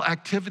recreational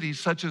activities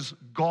such as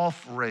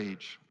golf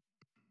rage.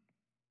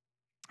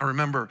 I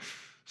remember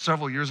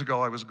several years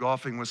ago, I was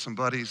golfing with some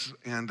buddies,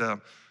 and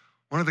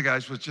one of the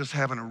guys was just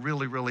having a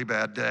really, really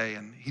bad day,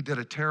 and he did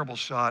a terrible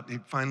shot. He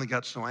finally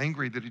got so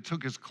angry that he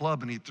took his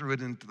club and he threw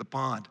it into the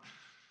pond.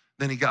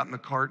 Then he got in the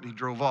cart and he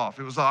drove off.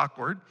 It was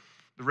awkward.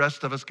 The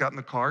rest of us got in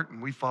the cart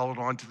and we followed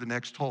on to the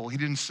next hole. He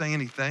didn't say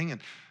anything, and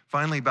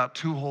finally, about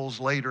 2 holes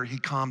later, he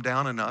calmed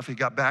down enough. He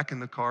got back in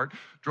the cart,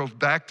 drove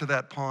back to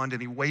that pond,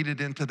 and he waded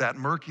into that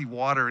murky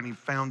water and he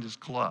found his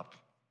club.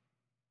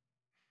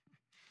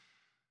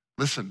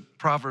 Listen,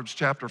 Proverbs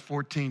chapter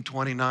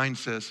 14:29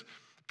 says,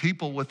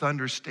 people with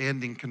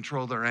understanding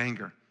control their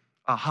anger.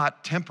 A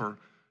hot temper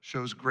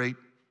shows great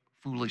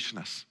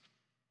foolishness.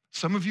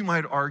 Some of you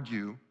might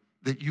argue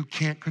that you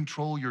can't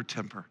control your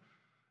temper.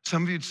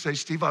 Some of you would say,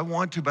 Steve, I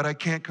want to, but I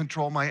can't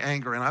control my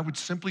anger. And I would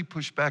simply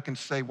push back and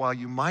say, while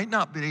you might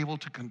not be able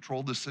to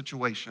control the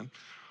situation,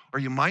 or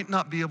you might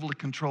not be able to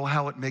control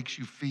how it makes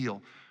you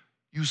feel,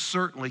 you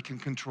certainly can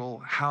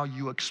control how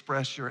you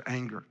express your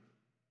anger.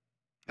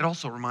 It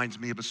also reminds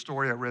me of a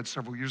story I read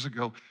several years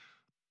ago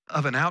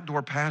of an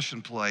outdoor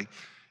passion play,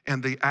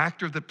 and the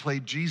actor that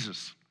played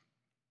Jesus.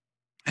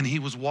 And he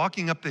was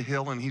walking up the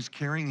hill and he's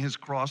carrying his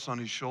cross on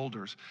his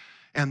shoulders.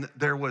 And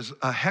there was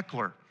a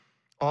heckler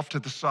off to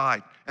the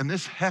side. And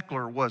this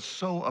heckler was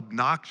so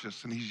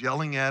obnoxious, and he's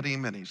yelling at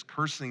him and he's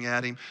cursing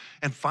at him.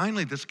 And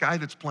finally, this guy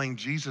that's playing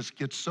Jesus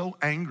gets so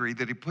angry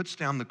that he puts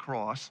down the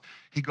cross.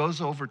 He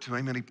goes over to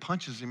him and he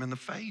punches him in the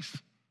face.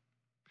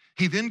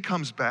 He then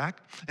comes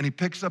back and he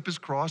picks up his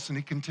cross and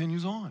he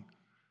continues on.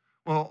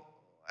 Well,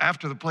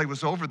 after the play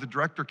was over, the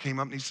director came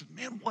up and he said,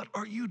 man, what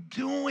are you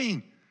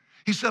doing?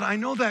 He said, I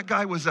know that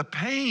guy was a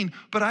pain,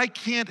 but I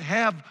can't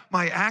have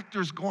my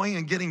actors going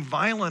and getting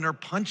violent or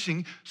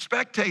punching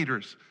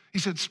spectators. He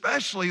said,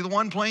 especially the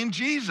one playing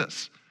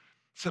Jesus.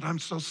 He said, I'm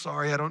so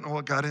sorry. I don't know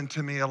what got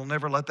into me. I'll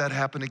never let that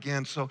happen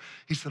again. So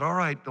he said, all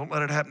right, don't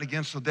let it happen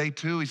again. So day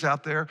 2, he's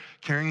out there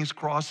carrying his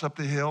cross up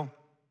the hill.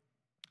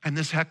 And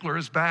this heckler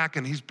is back,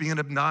 and he's being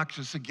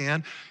obnoxious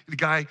again. The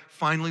guy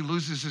finally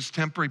loses his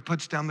temper. He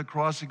puts down the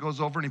cross. He goes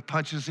over and he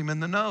punches him in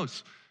the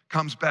nose.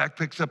 Comes back,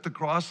 picks up the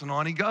cross, and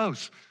on he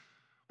goes.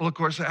 Well, of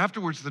course,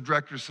 afterwards, the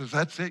director says,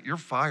 that's it, you're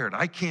fired.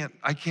 I can't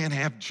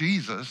have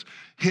Jesus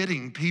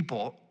hitting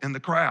people in the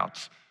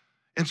crowds.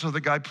 And so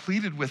the guy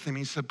pleaded with him.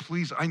 He said,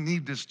 please, I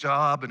need this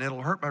job, and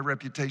it'll hurt my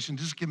reputation.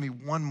 Just give me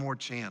one more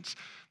chance.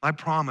 I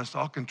promise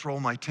I'll control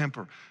my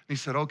temper. And he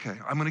said, okay,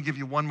 I'm gonna give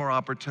you one more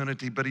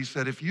opportunity. But he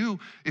said, if you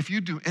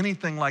do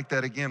anything like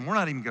that again, we're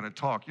not even gonna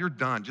talk. You're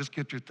done. Just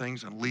get your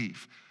things and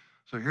leave.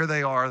 So here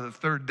they are, the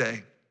 3rd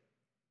day.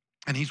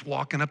 And he's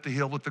walking up the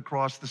hill with the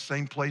cross, the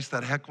same place.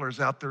 That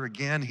heckler's out there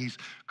again. He's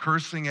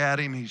cursing at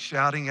him. He's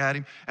shouting at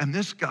him. And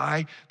this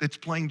guy that's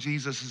playing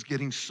Jesus is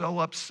getting so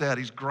upset.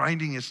 He's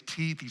grinding his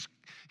teeth.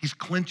 He's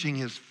clenching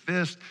his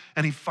fist.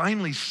 And he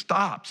finally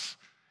stops.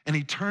 And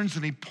he turns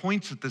and he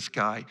points at this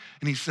guy.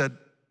 And he said,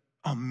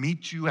 I'll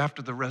meet you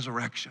after the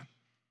resurrection.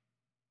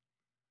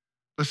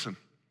 Listen,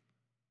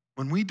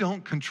 when we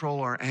don't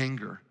control our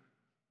anger,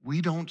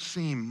 we don't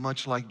seem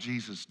much like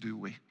Jesus, do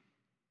we?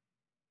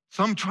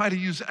 Some try to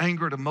use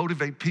anger to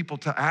motivate people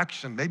to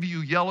action. Maybe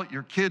you yell at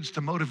your kids to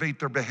motivate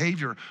their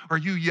behavior, or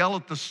you yell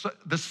at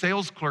the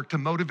sales clerk to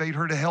motivate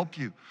her to help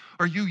you,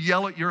 or you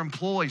yell at your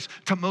employees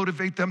to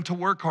motivate them to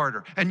work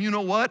harder. And you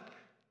know what?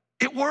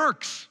 It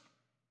works,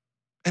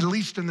 at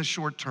least in the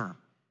short term.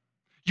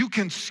 You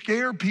can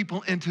scare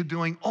people into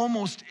doing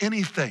almost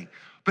anything,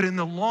 but in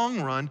the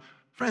long run,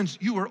 friends,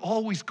 you are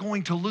always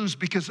going to lose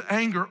because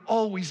anger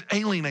always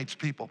alienates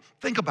people.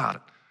 Think about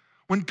it.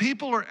 When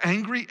people are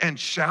angry and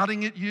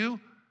shouting at you,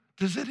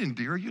 does it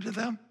endear you to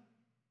them?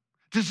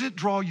 Does it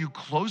draw you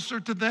closer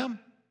to them?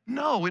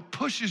 No, it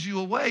pushes you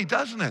away,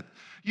 doesn't it?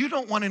 You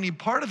don't want any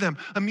part of them.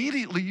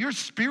 Immediately, your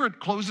spirit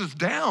closes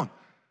down.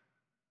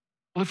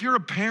 Well, if you're a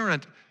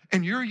parent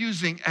and you're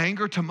using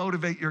anger to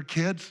motivate your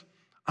kids,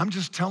 I'm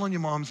just telling you,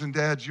 moms and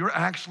dads, you're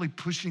actually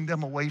pushing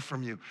them away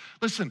from you.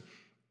 Listen,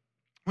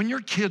 when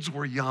your kids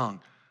were young,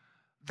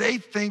 they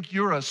think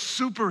you're a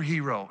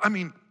superhero. I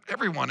mean,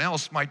 everyone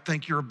else might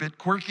think you're a bit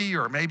quirky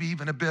or maybe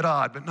even a bit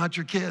odd, but not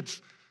your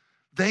kids.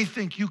 They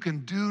think you can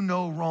do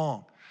no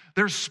wrong.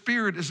 Their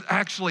spirit is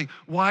actually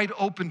wide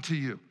open to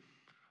you.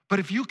 But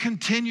if you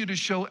continue to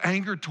show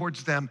anger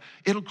towards them,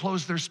 it'll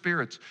close their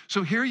spirits.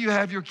 So here you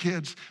have your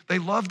kids. They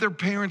love their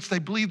parents. They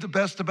believe the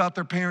best about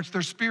their parents.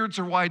 Their spirits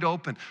are wide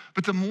open.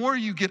 But the more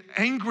you get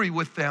angry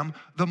with them,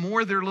 the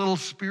more their little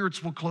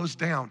spirits will close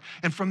down.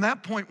 And from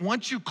that point,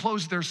 once you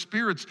close their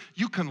spirits,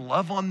 you can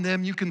love on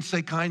them. You can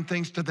say kind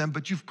things to them,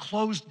 but you've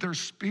closed their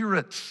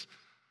spirits.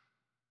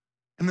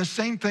 And the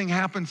same thing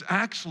happens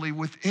actually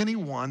with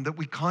anyone that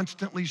we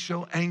constantly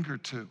show anger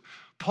to.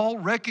 Paul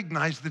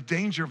recognized the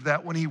danger of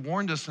that when he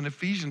warned us in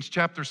Ephesians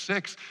chapter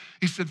 6.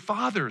 He said,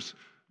 fathers,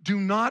 do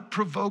not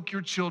provoke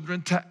your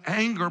children to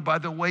anger by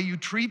the way you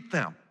treat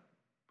them.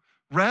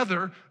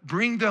 Rather,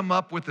 bring them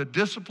up with the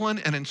discipline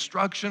and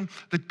instruction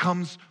that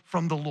comes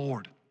from the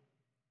Lord.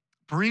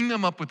 Bring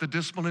them up with the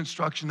discipline and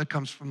instruction that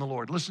comes from the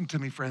Lord. Listen to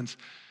me, friends.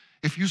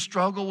 If you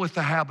struggle with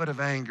the habit of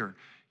anger,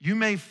 you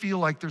may feel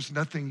like there's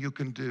nothing you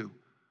can do,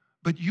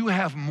 but you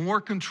have more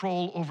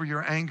control over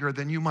your anger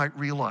than you might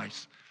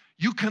realize.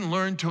 You can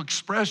learn to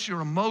express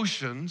your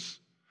emotions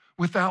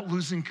without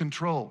losing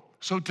control.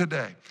 So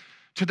today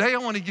I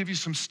want to give you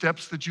some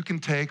steps that you can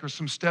take or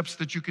some steps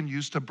that you can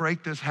use to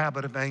break this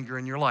habit of anger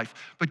in your life.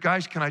 But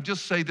guys, can I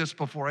just say this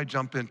before I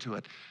jump into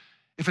it?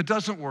 If it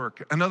doesn't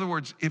work, in other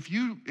words, if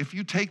you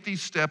take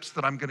these steps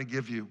that I'm going to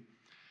give you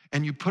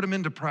and you put them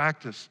into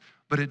practice,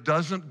 but it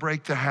doesn't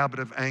break the habit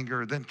of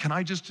anger, then can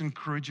I just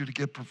encourage you to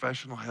get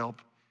professional help?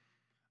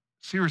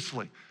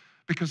 Seriously.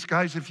 Because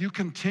guys, if you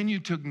continue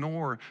to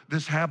ignore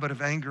this habit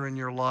of anger in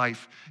your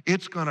life,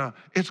 it's gonna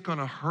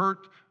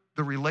hurt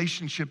the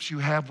relationships you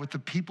have with the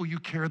people you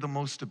care the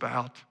most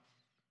about.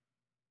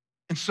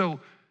 And so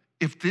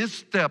if these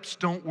steps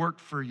don't work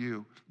for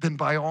you, then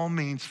by all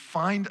means,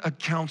 find a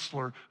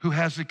counselor who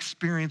has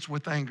experience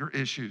with anger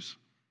issues.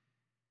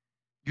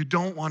 You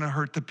don't want to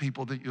hurt the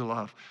people that you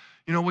love.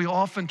 You know, we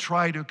often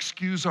try to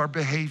excuse our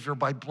behavior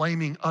by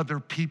blaming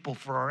other people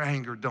for our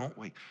anger, don't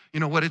we?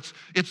 You know what?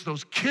 It's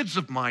those kids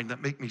of mine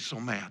that make me so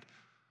mad.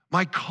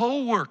 My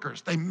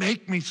coworkers, they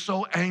make me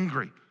so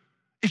angry.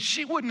 If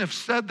she wouldn't have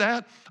said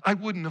that, I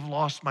wouldn't have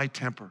lost my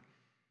temper.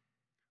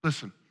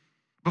 Listen,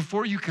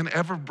 before you can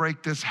ever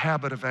break this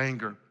habit of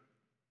anger,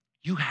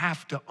 you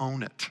have to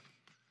own it.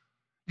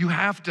 You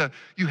have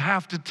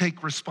to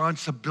take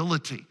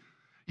responsibility.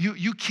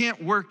 You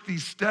can't work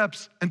these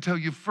steps until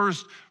you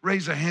first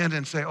raise a hand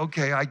and say,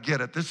 okay, I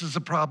get it. This is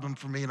a problem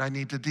for me and I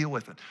need to deal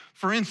with it.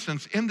 For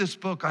instance, in this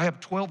book, I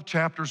have 12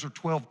 chapters or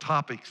 12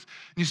 topics.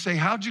 And you say,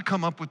 how'd you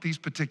come up with these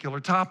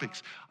particular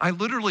topics? I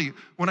literally,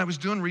 when I was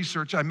doing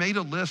research, I made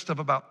a list of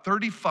about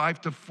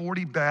 35 to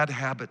 40 bad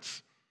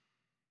habits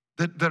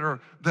that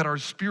are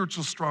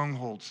spiritual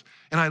strongholds.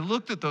 And I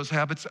looked at those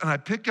habits and I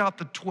picked out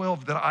the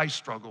 12 that I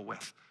struggle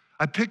with.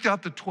 I picked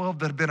out the 12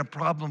 that have been a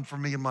problem for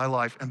me in my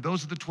life. And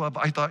those are the 12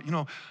 I thought, you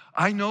know,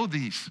 I know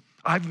these.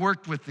 I've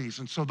worked with these.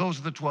 And so those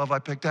are the 12 I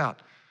picked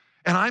out.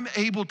 And I'm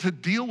able to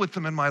deal with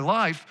them in my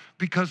life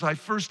because I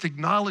first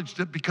acknowledged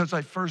it, because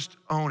I first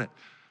own it.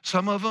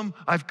 Some of them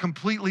I've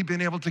completely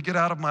been able to get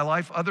out of my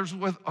life.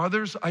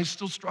 Others I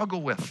still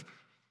struggle with.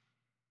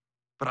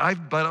 But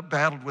I've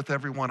battled with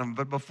every one of them.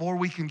 But before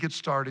we can get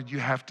started, you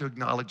have to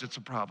acknowledge it's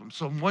a problem.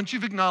 So once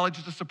you've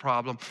acknowledged it's a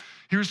problem,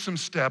 here's some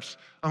steps.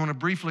 I want to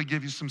briefly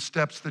give you some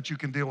steps that you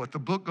can deal with. The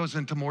book goes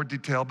into more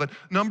detail, but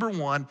number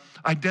one,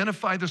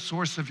 identify the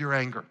source of your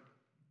anger.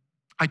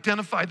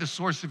 Identify the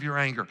source of your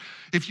anger.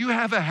 If you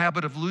have a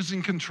habit of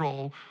losing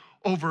control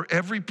over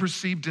every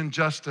perceived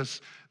injustice,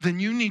 then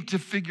you need to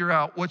figure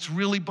out what's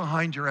really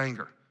behind your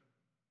anger.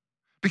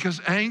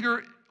 Because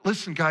anger,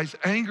 listen guys,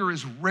 anger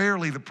is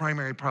rarely the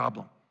primary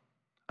problem.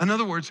 In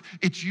other words,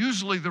 it's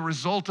usually the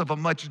result of a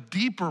much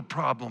deeper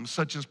problem,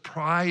 such as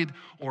pride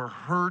or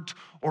hurt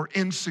or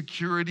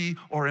insecurity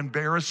or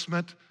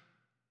embarrassment.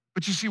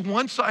 But you see,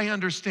 once I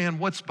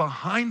understand what's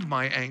behind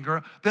my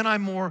anger, then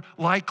I'm more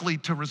likely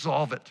to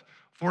resolve it.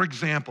 For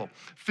example,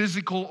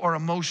 physical or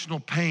emotional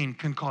pain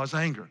can cause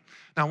anger.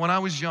 Now, when I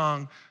was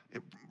young,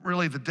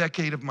 really the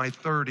decade of my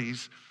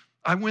 30s,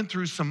 I went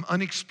through some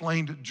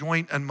unexplained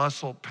joint and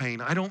muscle pain.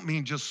 I don't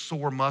mean just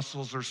sore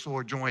muscles or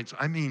sore joints.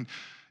 I mean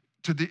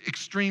to the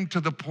extreme, to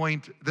the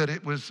point that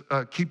it was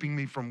keeping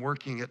me from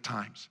working at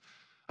times.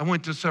 I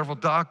went to several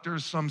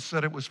doctors. Some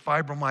said it was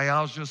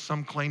fibromyalgia.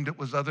 Some claimed it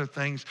was other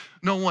things.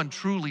 No one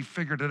truly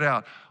figured it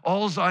out.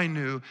 All I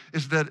knew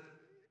is that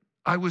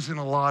I was in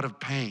a lot of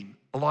pain,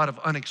 a lot of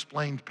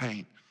unexplained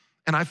pain.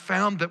 And I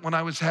found that when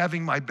I was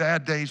having my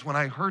bad days, when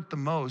I hurt the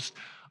most,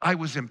 I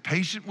was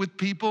impatient with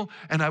people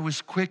and I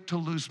was quick to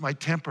lose my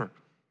temper.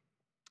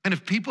 And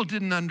if people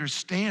didn't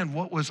understand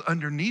what was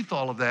underneath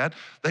all of that,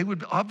 they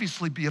would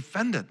obviously be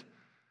offended.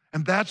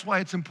 And that's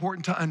why it's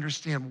important to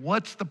understand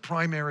what's the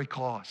primary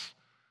cause.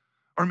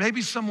 Or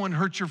maybe someone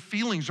hurt your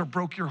feelings or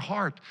broke your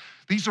heart.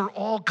 These are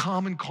all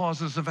common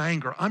causes of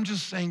anger. I'm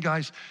just saying,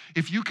 guys,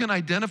 if you can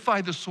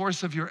identify the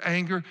source of your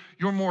anger,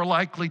 you're more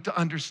likely to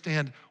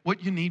understand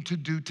what you need to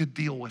do to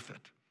deal with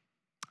it.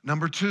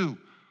 Number two,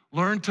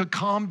 learn to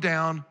calm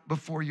down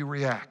before you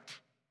react.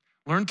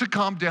 Learn to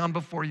calm down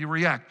before you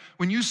react.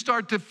 When you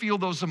start to feel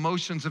those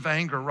emotions of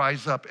anger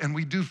rise up, and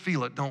we do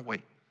feel it, don't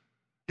we?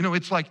 You know,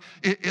 it's like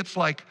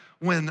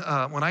when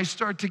I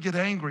start to get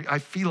angry, I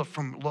feel it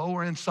from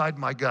lower inside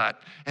my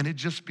gut, and it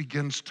just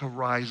begins to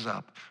rise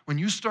up. When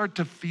you start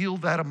to feel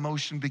that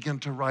emotion begin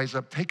to rise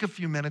up, take a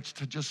few minutes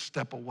to just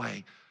step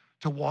away,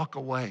 to walk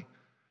away,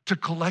 to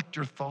collect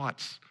your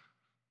thoughts.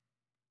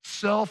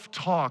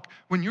 Self-talk.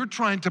 When you're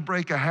trying to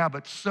break a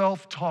habit,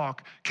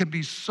 self-talk can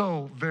be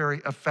so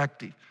very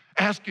effective.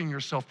 asking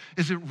yourself,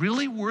 is it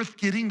really worth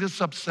getting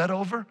this upset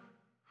over?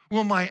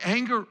 Will my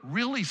anger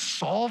really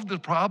solve the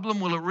problem?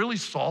 Will it really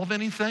solve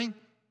anything?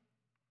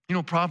 You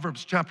know,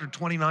 Proverbs chapter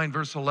 29,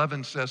 verse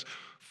 11 says,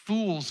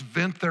 fools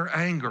vent their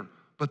anger,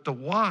 but the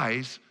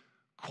wise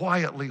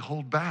quietly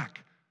hold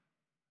back.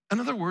 In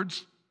other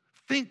words,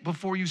 think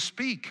before you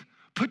speak.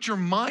 Put your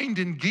mind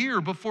in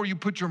gear before you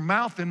put your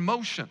mouth in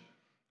motion.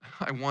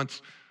 I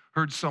once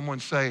heard someone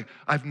say,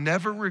 I've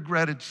never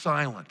regretted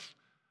silence,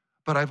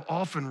 but I've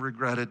often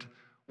regretted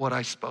what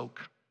I spoke.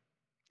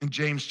 In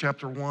James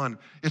chapter 1,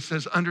 it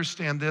says,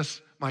 understand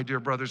this, my dear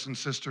brothers and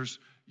sisters,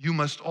 you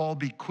must all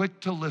be quick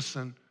to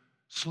listen,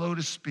 slow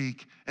to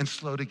speak, and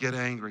slow to get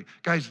angry.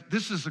 Guys,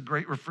 this is a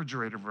great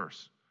refrigerator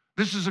verse.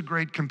 This is a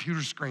great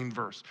computer screen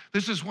verse.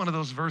 This is one of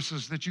those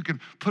verses that you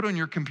can put on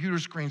your computer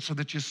screen so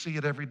that you see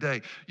it every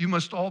day. You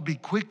must all be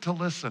quick to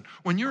listen.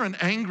 When you're an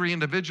angry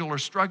individual or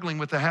struggling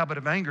with the habit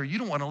of anger, you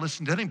don't want to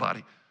listen to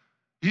anybody.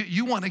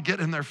 You want to get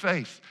in their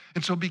face.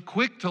 And so be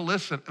quick to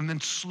listen and then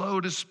slow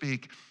to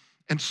speak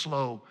and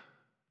slow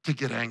to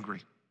get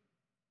angry.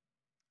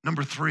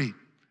 Number 3,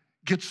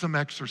 get some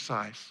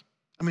exercise.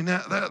 I mean,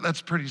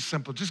 that's pretty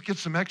simple. Just get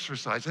some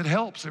exercise. It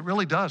helps. It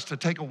really does, to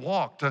take a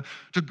walk, to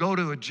go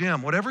to a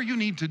gym, whatever you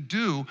need to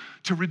do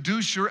to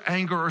reduce your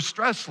anger or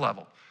stress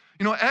level.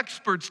 You know,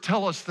 experts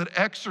tell us that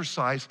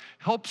exercise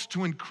helps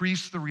to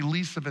increase the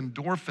release of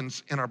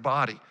endorphins in our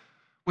body,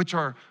 which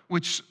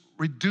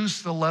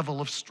reduce the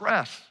level of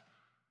stress.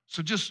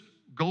 So just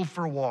go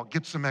for a walk,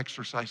 get some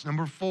exercise.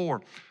 Number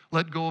 4,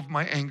 let go of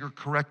my anger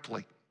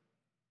correctly.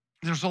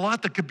 There's a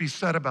lot that could be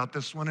said about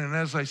this one, and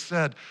as I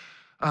said,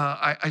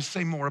 I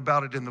say more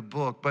about it in the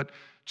book, but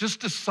just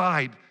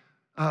decide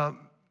that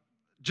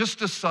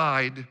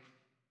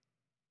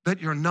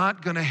you're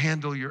not gonna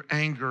handle your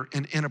anger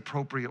in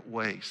inappropriate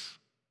ways.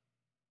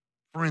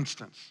 For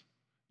instance,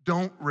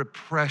 don't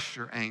repress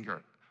your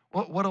anger.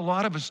 What a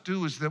lot of us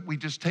do is that we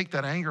just take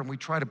that anger and we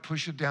try to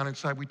push it down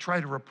inside. We try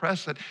to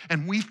repress it,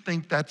 and we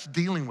think that's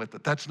dealing with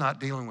it. That's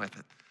not dealing with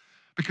it.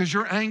 Because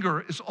your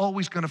anger is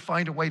always gonna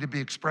find a way to be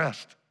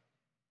expressed.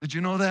 Did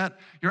you know that?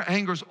 Your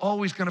anger is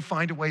always gonna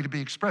find a way to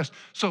be expressed.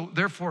 So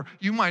therefore,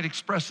 you might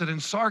express it in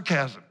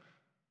sarcasm.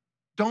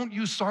 Don't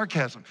use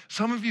sarcasm.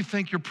 Some of you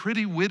think you're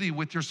pretty witty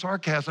with your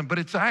sarcasm, but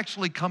it's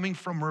actually coming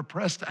from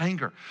repressed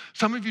anger.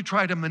 Some of you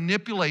try to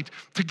manipulate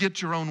to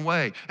get your own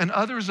way, and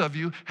others of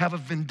you have a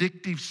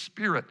vindictive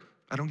spirit.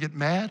 I don't get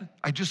mad,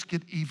 I just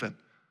get even.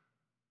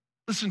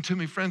 Listen to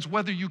me, friends,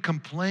 whether you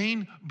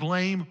complain,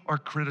 blame, or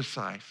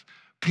criticize,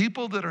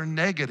 people that are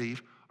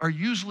negative are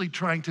usually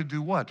trying to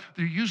do what?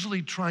 They're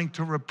usually trying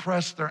to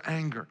repress their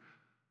anger.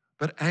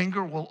 But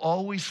anger will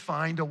always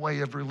find a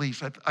way of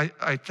release.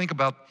 I think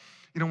about,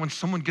 you know, when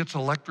someone gets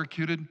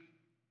electrocuted,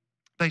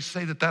 they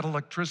say that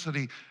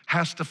electricity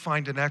has to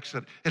find an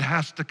exit. It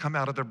has to come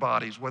out of their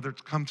bodies, whether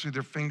it's come through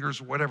their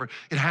fingers or whatever.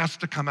 It has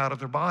to come out of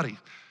their bodies.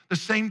 The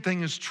same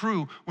thing is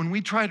true when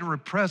we try to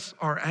repress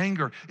our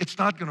anger. It's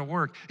not gonna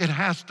work. It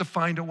has to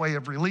find a way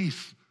of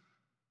release.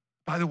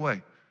 By the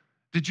way,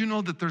 did you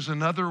know that there's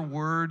another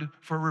word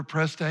for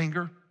repressed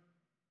anger?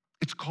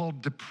 It's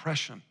called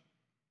depression.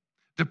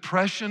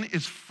 Depression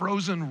is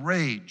frozen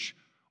rage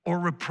or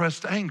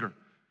repressed anger.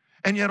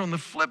 And yet on the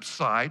flip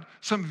side,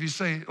 some of you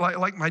say,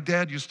 like my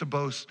dad used to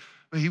boast,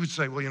 he would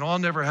say, well, you know, I'll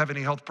never have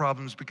any health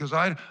problems because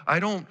I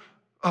don't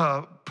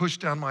push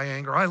down my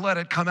anger. I let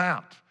it come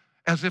out,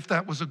 as if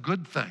that was a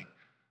good thing.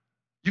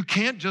 You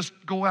can't just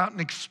go out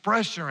and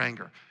express your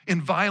anger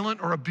in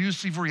violent or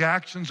abusive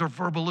reactions or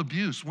verbal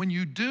abuse. When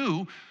you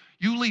do,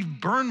 you leave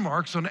burn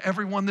marks on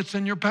everyone that's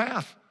in your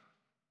path.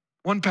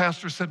 One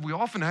pastor said, we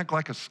often act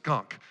like a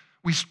skunk.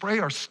 We spray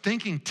our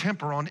stinking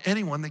temper on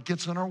anyone that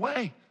gets in our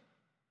way.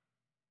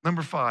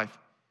 Number 5,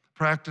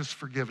 practice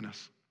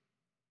forgiveness.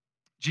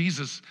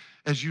 Jesus,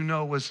 as you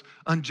know, was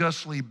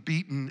unjustly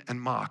beaten and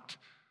mocked.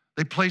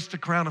 They placed a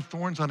crown of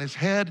thorns on his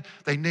head.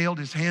 They nailed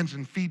his hands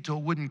and feet to a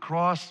wooden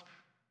cross.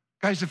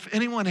 Guys, if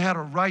anyone had a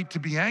right to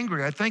be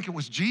angry, I think it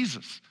was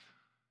Jesus.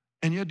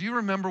 And yet, do you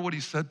remember what he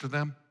said to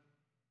them?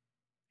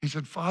 He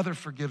said, Father,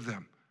 forgive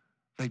them.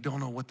 They don't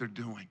know what they're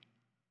doing.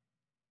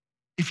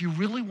 If you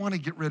really want to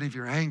get rid of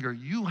your anger,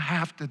 you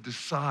have to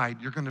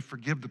decide you're going to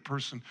forgive the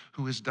person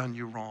who has done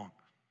you wrong.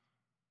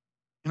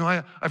 You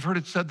know, I've heard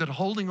it said that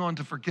holding on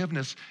to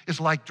forgiveness is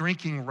like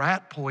drinking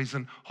rat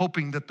poison,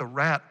 hoping that the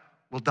rat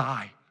will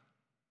die.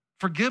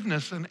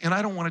 Forgiveness, and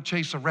I don't want to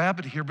chase a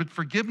rabbit here, but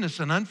forgiveness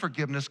and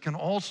unforgiveness can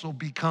also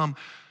become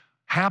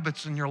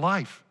habits in your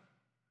life.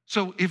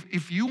 So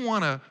if you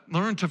want to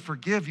learn to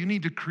forgive, you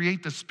need to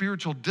create the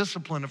spiritual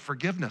discipline of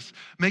forgiveness.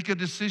 Make a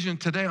decision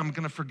today, I'm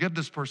going to forgive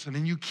this person.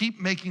 And you keep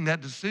making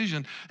that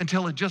decision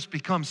until it just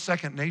becomes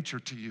second nature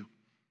to you.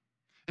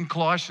 In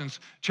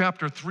Colossians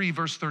chapter 3,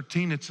 verse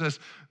 13, it says,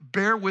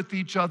 bear with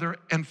each other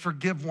and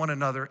forgive one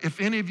another. If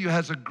any of you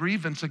has a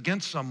grievance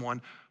against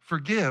someone,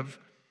 forgive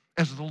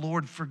as the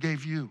Lord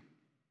forgave you.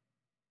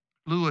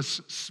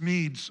 Lewis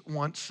Smedes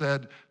once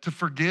said, to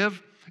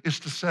forgive is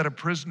to set a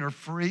prisoner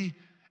free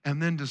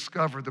and then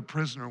discover the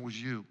prisoner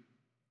was you.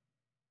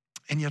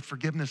 And yet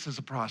forgiveness is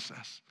a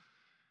process.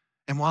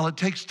 And while it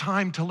takes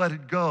time to let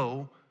it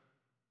go,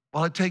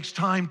 while it takes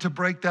time to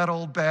break that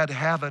old bad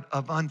habit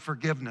of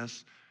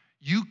unforgiveness,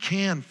 you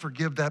can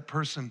forgive that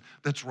person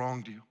that's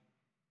wronged you.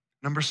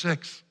 Number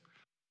 6,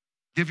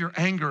 give your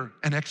anger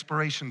an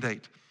expiration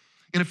date.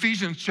 In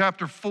Ephesians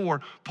chapter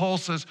 4, Paul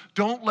says,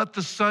 don't let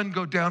the sun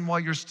go down while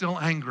you're still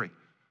angry.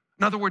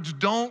 In other words,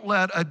 don't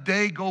let a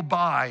day go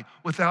by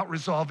without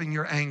resolving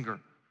your anger.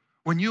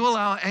 When you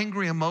allow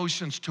angry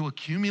emotions to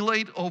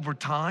accumulate over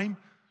time,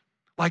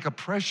 like a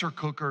pressure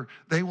cooker,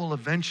 they will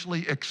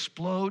eventually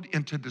explode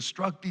into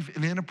destructive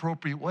and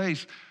inappropriate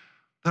ways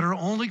that are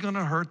only going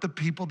to hurt the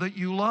people that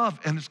you love,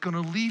 and it's going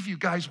to leave you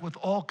guys with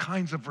all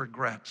kinds of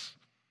regrets.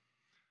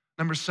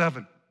 Number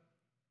 7,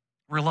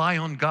 rely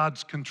on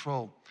God's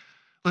control.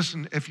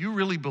 Listen, if you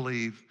really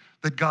believe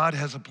that God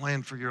has a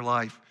plan for your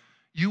life,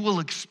 you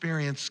will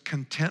experience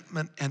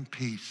contentment and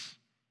peace.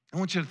 I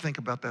want you to think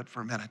about that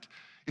for a minute.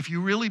 If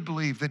you really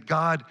believe that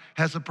God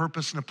has a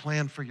purpose and a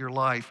plan for your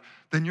life,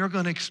 then you're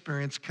going to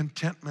experience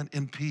contentment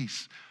and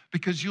peace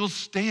because you'll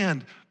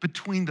stand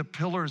between the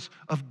pillars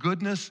of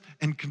goodness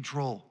and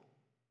control.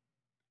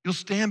 You'll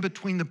stand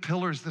between the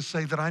pillars that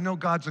say that I know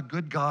God's a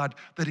good God,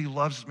 that he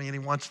loves me and he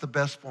wants the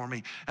best for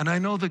me. And I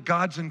know that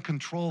God's in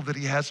control, that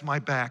he has my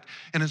back.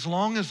 And as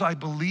long as I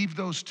believe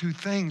those two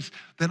things,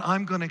 then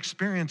I'm going to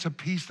experience a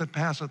peace that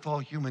passeth all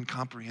human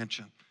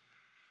comprehension.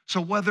 So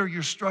whether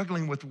you're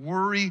struggling with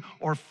worry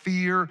or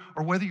fear,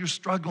 or whether you're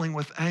struggling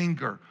with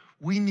anger,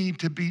 we need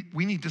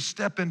to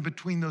step in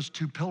between those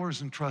two pillars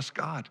and trust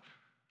God.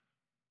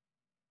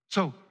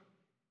 So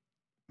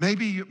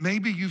maybe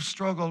you've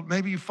struggled,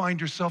 maybe you find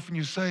yourself and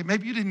you say,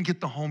 maybe you didn't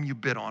get the home you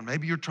bid on.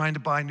 Maybe you're trying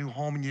to buy a new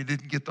home and you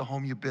didn't get the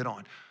home you bid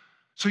on.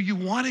 So you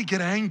want to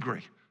get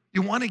angry,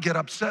 you want to get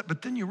upset,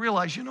 but then you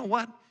realize, you know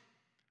what?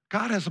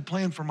 God has a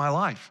plan for my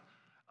life.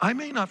 I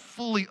may not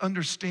fully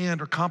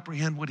understand or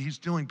comprehend what he's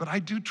doing, but I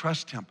do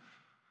trust him.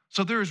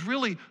 So there is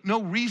really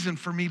no reason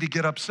for me to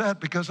get upset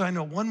because I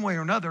know one way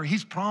or another,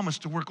 he's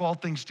promised to work all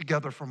things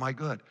together for my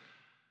good.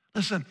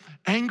 Listen,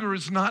 anger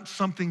is not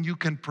something you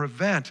can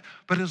prevent,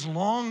 but as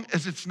long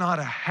as it's not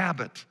a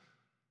habit,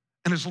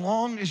 and as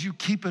long as you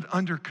keep it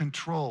under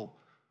control,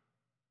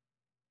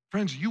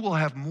 friends, you will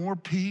have more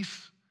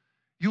peace,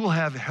 you will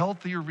have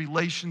healthier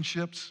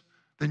relationships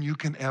than you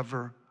can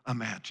ever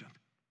imagine.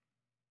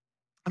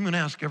 I'm going to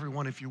ask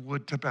everyone, if you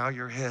would, to bow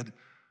your head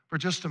for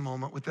just a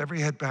moment with every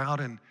head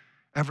bowed and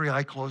every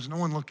eye closed, no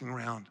one looking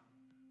around.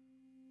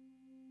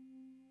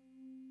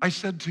 I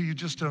said to you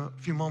just a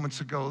few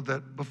moments ago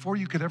that before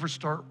you could ever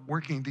start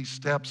working these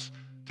steps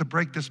to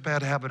break this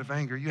bad habit of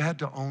anger, you had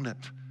to own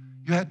it.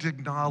 You had to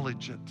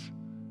acknowledge it.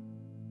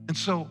 And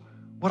so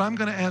what I'm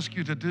going to ask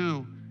you to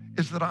do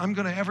is that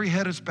every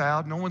head is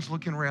bowed, no one's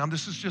looking around.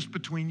 This is just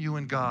between you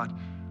and God.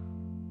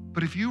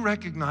 But if you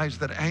recognize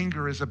that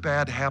anger is a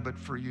bad habit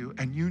for you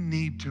and you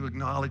need to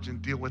acknowledge and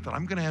deal with it,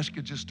 I'm going to ask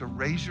you just to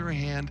raise your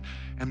hand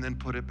and then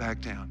put it back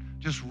down.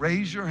 Just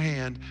raise your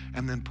hand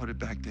and then put it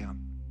back down.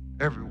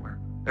 Everywhere.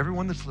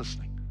 Everyone that's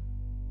listening.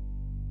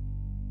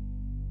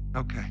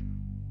 Okay.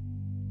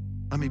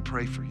 Let me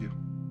pray for you.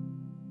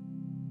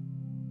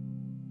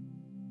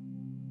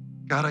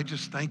 God, I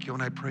just thank you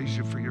and I praise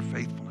you for your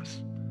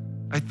faithfulness.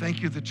 I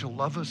thank you that you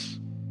love us,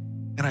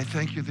 and I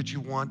thank you that you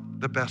want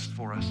the best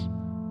for us.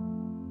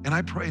 And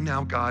I pray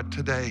now, God,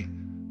 today,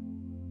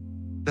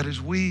 that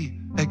as we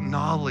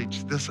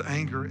acknowledge this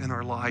anger in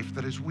our life,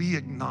 that as we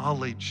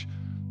acknowledge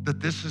that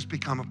this has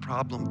become a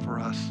problem for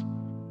us,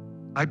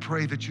 I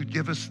pray that you'd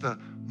give us the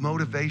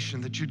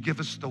motivation, that you'd give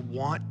us the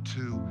want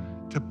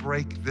to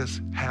break this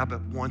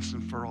habit once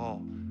and for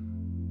all.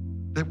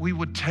 That we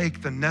would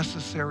take the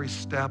necessary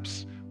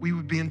steps, we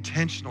would be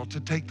intentional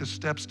to take the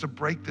steps to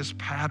break this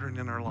pattern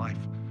in our life.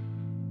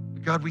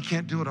 But God, we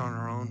can't do it on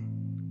our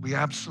own. We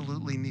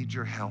absolutely need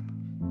your help.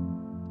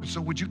 And so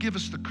would you give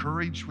us the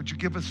courage, would you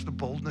give us the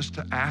boldness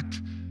to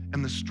act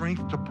and the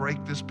strength to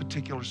break this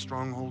particular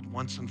stronghold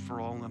once and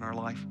for all in our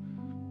life?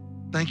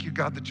 Thank you,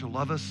 God, that you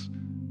love us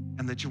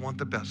and that you want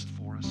the best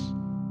for us.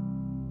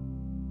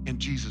 In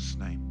Jesus'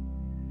 name,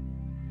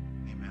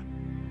 amen.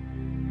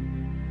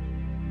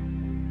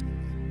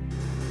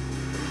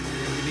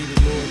 We need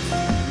the Lord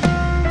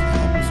to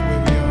help us where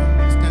we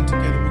are. Stand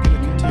together. We're going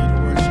to continue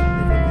to worship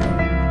wherever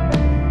we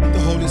are. Let the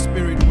Holy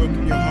Spirit work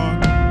in your heart.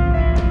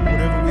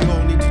 Whatever we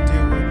all need to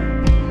deal with,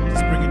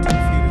 just bring it to the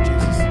feet of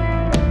Jesus.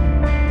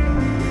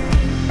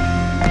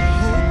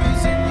 Hope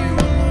is in you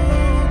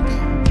alone,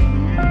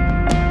 God.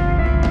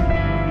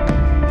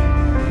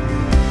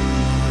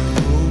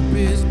 My hope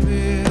is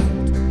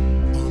built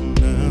on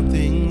nothing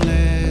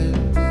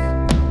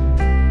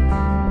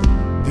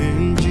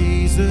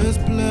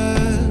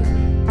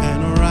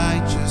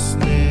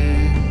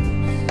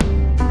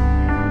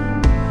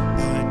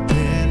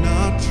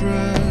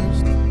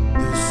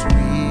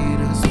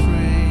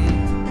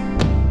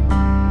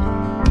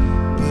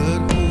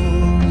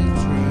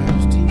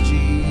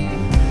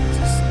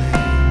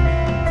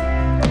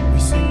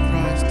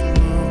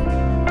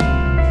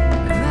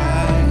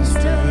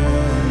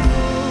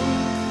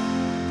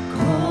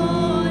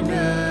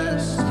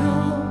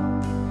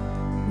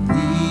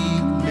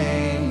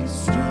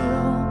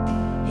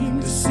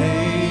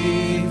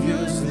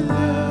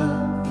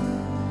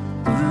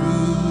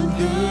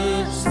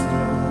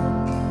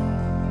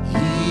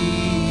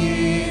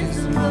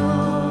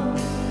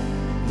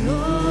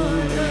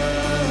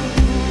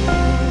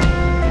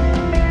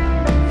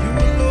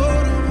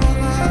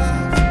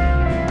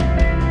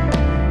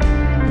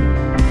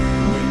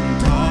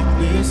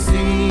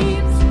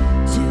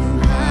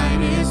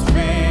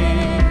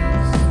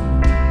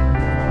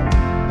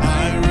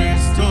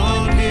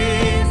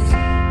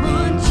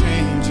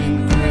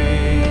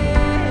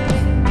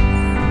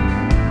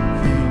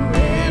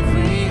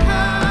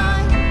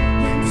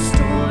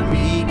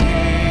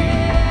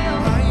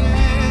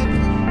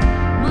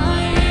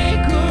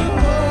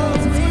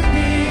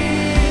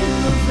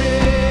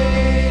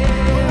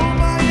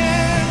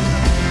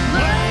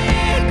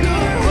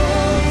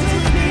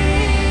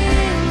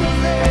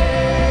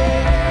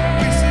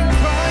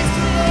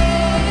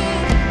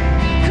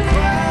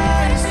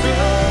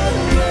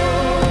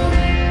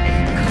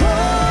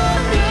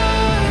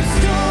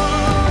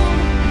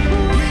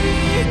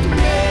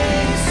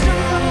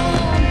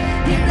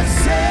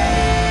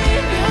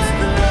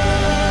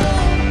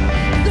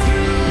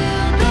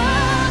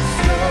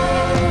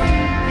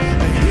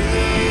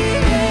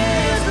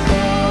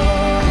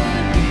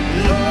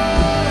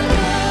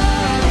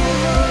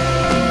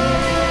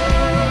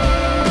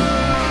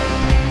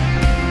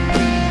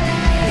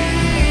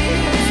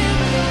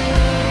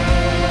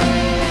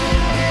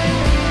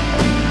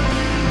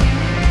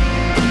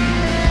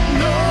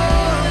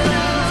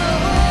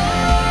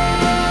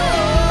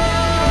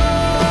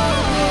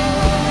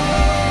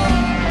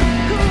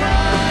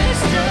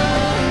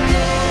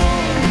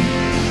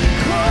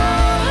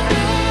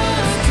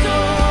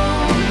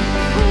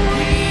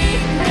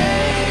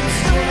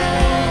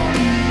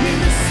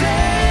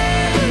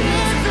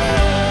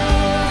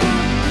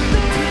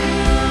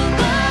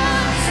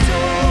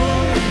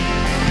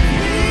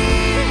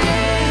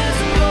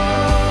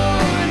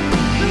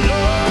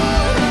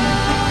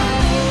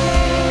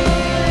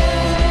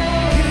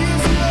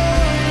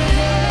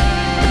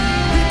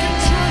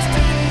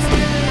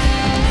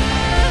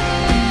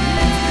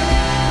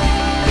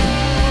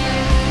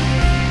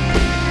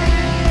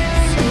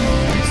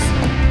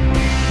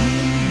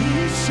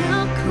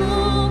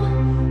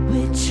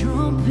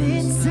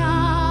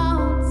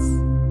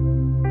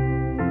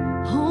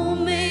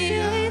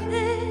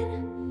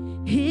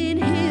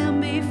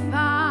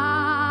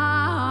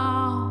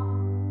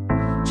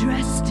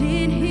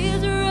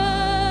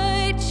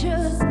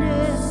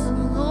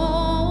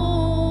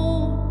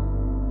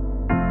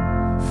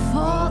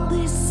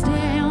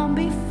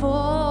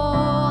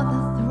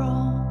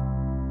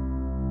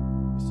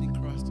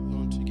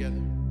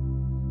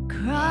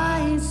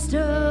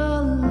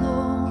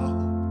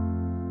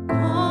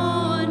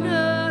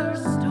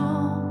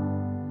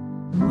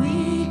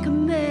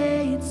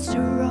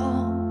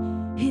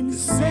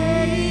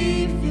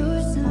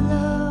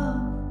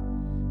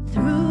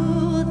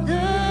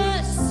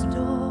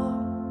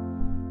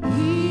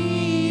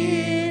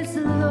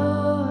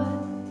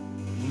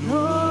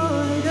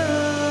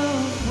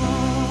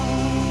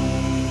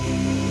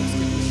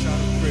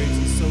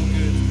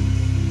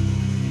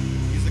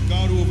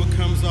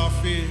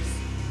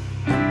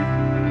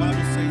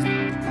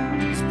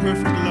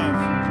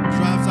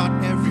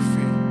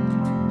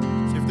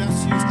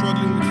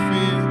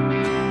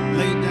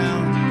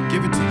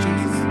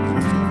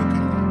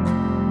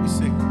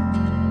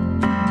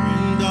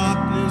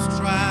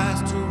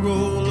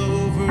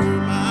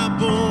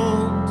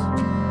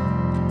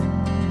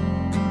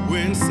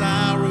When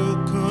sorrow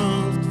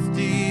comes to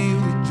steal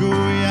the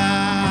joy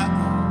I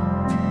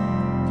own,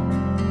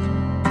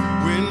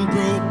 when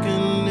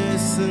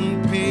brokenness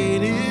and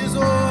pain is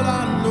all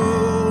I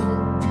know,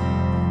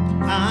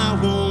 I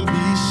won't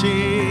be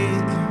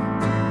shaken,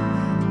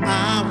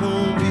 I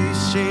won't be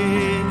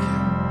shaken.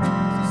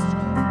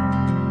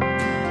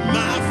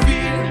 My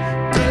fear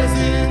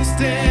doesn't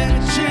stand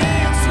a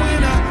chance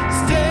when I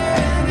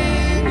stand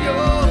in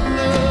your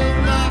love.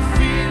 My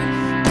fear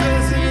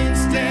doesn't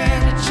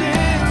stand a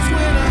chance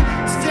when I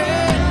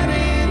stand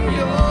in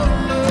your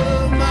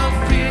love. My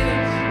fear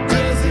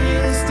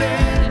doesn't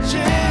stand a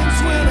chance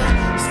when I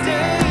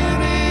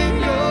stand in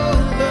your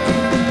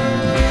love.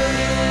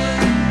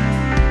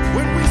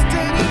 When we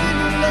stand in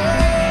your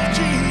love,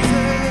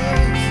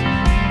 Jesus,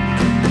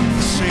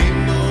 shame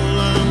no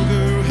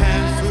longer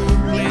has a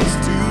place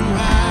to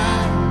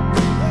hide,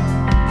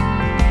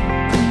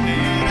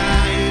 and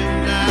I am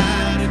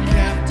not a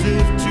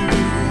captive to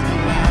the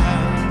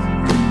lie.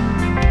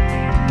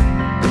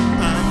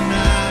 I'm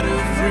not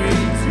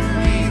afraid to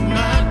leave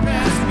my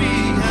past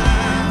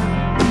behind.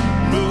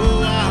 No,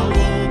 I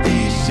won't be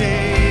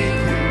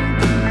shaken.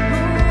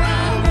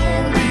 I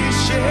won't be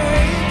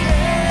shaken.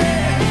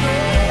 No,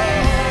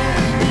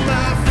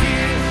 my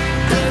fear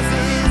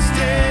doesn't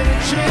stand a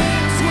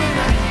chance when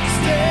I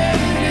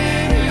stand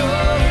in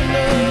your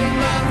love.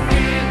 My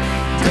fear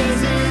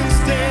doesn't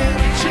stand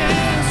a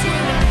chance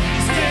when I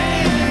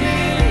stand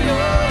in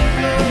your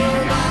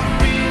love. My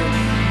fear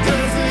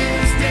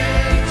doesn't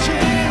stand a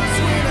chance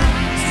when I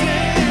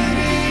stand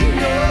in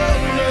your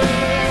love.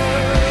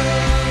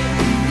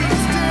 We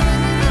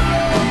stand in your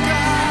love,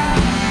 God,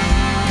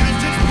 'cause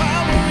there's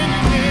power in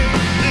your name.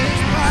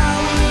 There's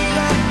power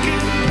that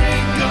can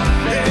break up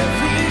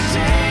every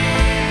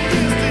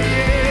chain.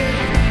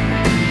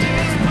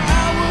 There's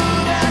power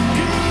that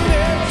can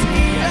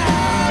empty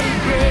out a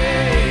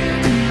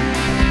grave.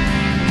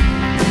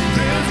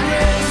 There's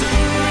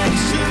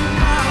resurrection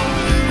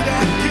power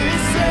that can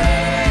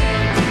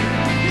save.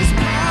 There's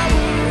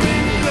power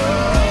in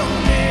your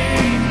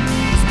name.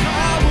 There's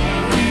power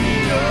in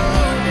your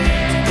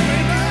name to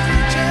break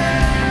every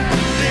chain.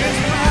 There's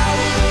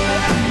power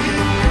that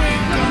can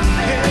break up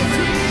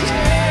every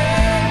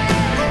chain.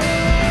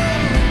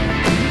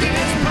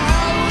 There's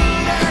power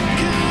that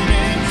can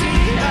empty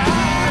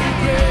out a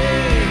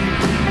grave.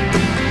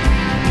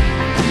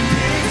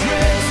 There's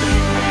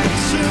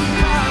resurrection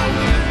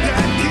power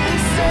that can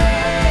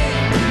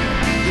save.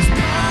 There's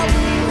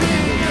power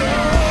in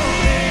your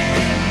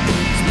name.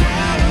 There's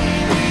power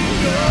in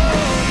your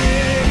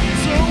name.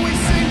 So we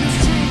sing this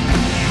truth.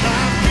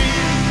 My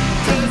fear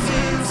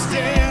doesn't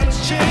stand a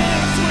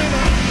chance when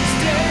I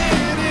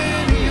stand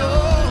in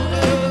your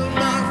love.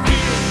 My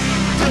fear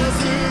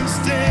doesn't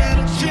stand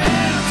a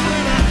chance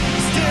when I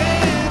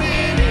stand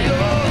in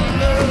your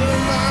love.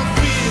 My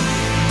fear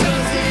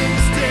doesn't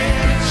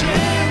stand a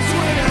chance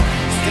when I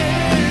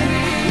stand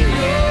in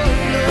your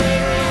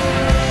love.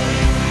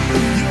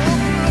 Your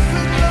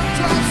perfect love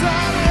drives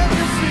out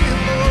every fear,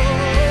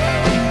 Lord.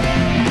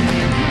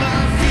 My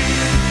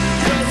fear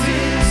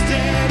doesn't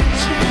stand a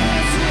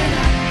chance when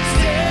I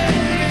stand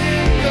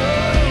in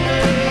your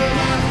love.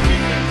 My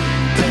fear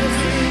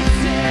doesn't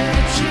stand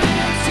a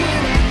chance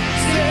when I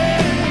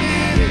stand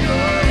in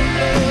your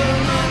love.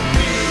 My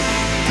fear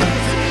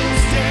doesn't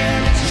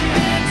stand a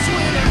chance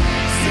when I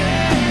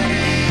stand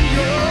in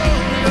your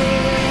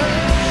love.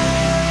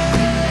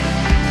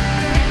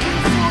 Thank you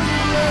for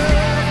your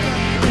love.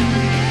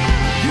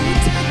 You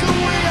take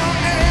away our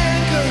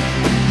anger.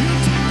 You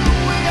take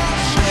away our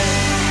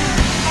shame.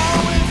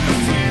 Our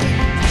everything.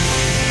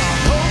 Our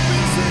hope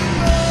is in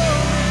your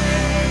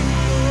name,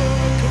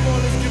 Lord. Come on,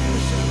 let's give him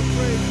a shout of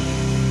praise.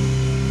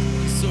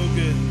 He's so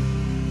good.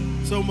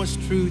 So much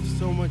truth,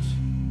 so much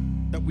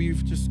that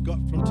we've just got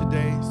from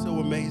today. So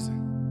amazing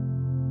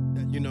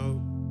that,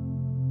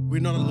 we're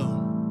not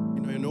alone.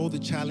 In all the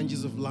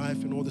challenges of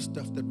life and all the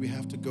stuff that we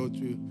have to go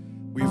through,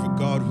 we have a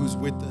God who's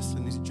with us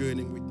and he's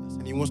journeying with us.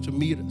 And he wants to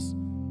meet us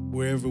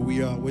wherever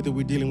we are, whether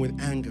we're dealing with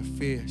anger,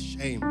 fear,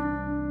 shame.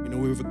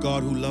 We have a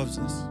God who loves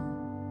us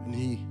and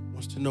he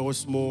wants to know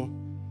us more,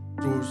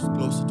 draws us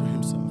closer to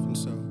himself. And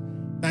so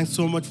thanks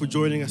so much for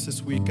joining us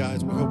this week,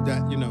 guys. We hope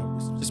that,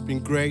 it's just been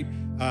great.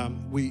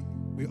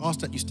 We ask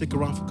that you stick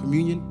around for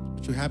communion,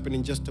 which will happen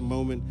in just a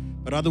moment.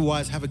 But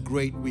otherwise, have a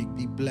great week.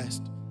 Be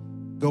blessed.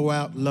 Go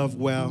out, love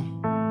well,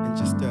 and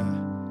just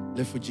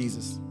live for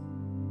Jesus.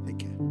 Take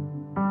care.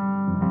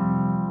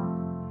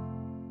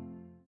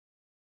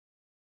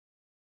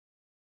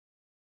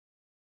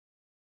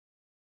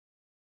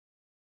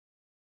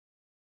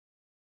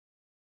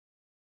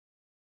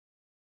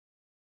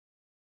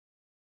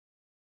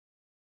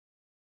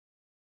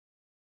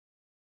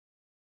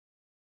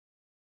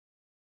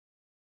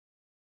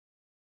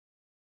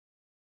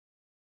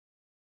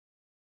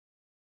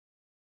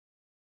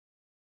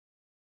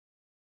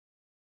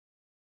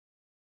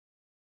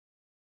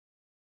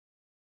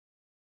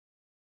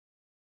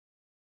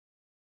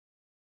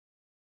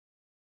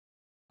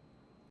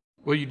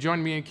 Will you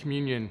join me in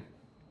communion?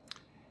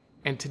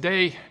 And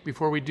today,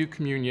 before we do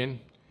communion,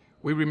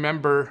 we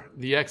remember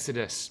the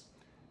Exodus.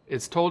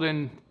 It's told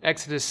in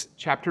Exodus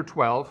chapter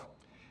 12,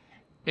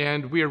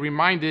 and we are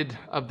reminded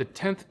of the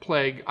 10th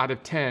plague out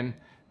of 10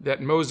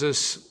 that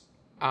Moses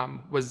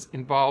was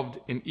involved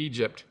in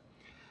Egypt.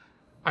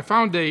 I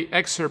found an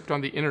excerpt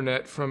on the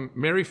internet from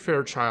Mary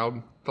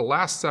Fairchild, The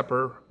Last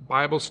Supper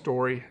Bible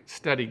Story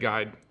Study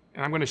Guide,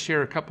 and I'm going to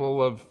share a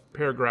couple of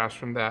paragraphs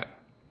from that.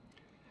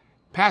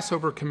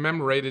 Passover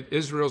commemorated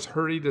Israel's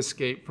hurried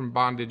escape from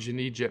bondage in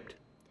Egypt.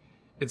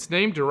 Its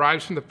name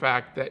derives from the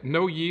fact that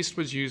no yeast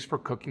was used for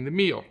cooking the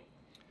meal.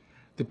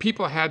 The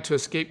people had to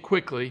escape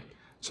quickly,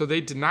 so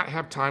they did not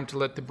have time to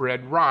let the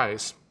bread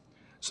rise.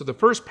 So the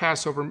first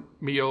Passover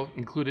meal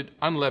included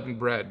unleavened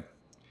bread.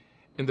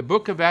 In the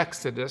book of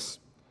Exodus,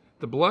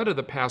 the blood of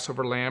the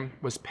Passover lamb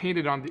was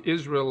painted on the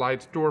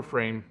Israelites'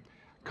 doorframe,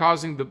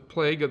 causing the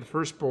plague of the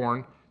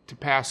firstborn to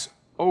pass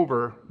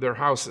over their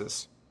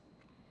houses.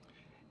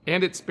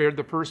 And it spared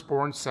the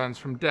firstborn sons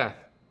from death.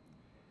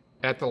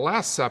 At the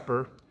Last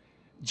Supper,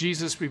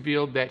 Jesus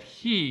revealed that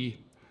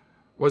he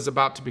was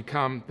about to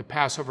become the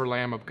Passover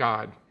Lamb of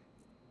God.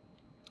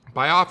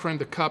 By offering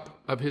the cup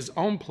of his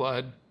own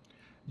blood,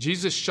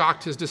 Jesus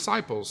shocked his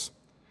disciples.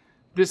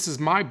 "This is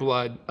my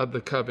blood of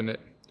the covenant,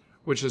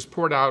 which is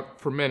poured out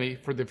for many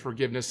for the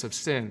forgiveness of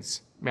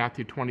sins."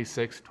 Matthew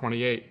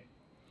 26:28.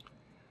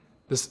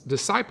 The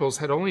disciples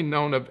had only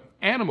known of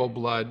animal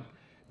blood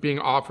being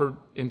offered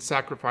in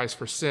sacrifice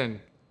for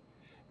sin.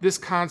 This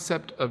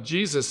concept of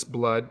Jesus'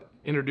 blood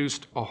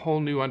introduced a whole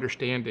new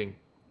understanding.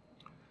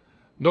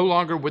 No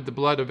longer would the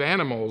blood of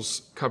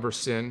animals cover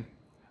sin,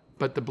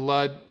 but the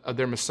blood of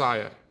their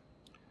Messiah.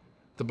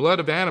 The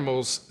blood of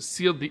animals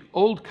sealed the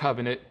old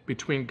covenant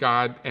between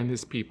God and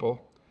his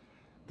people.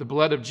 The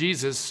blood of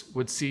Jesus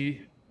would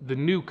see the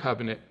new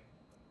covenant.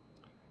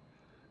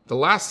 The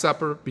Last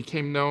Supper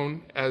became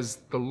known as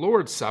the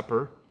Lord's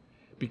Supper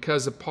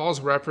because of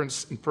Paul's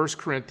reference in 1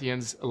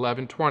 Corinthians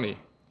 11:20.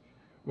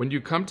 When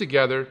you come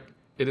together,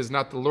 it is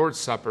not the Lord's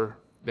Supper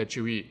that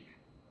you eat.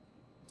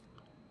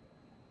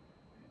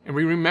 And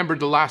we remembered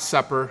the Last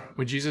Supper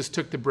when Jesus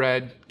took the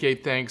bread,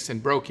 gave thanks,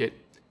 and broke it,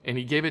 and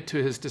he gave it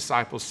to his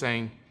disciples,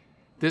 saying,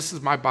 "This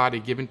is my body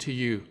given to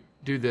you.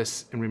 Do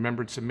this in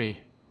remembrance of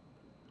me."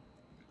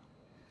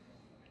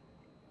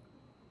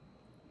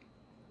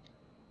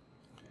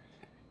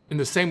 In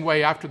the same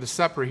way, after the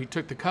supper, he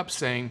took the cup,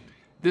 saying,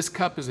 "This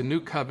cup is a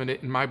new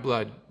covenant in my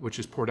blood, which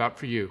is poured out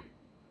for you."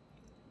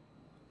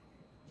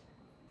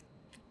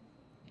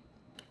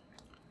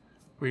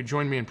 Will you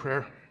join me in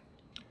prayer?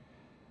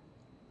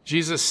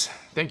 Jesus,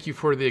 thank you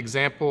for the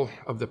example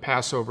of the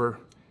Passover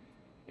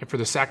and for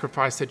the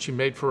sacrifice that you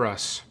made for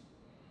us.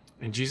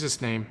 In Jesus'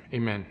 name,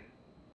 amen.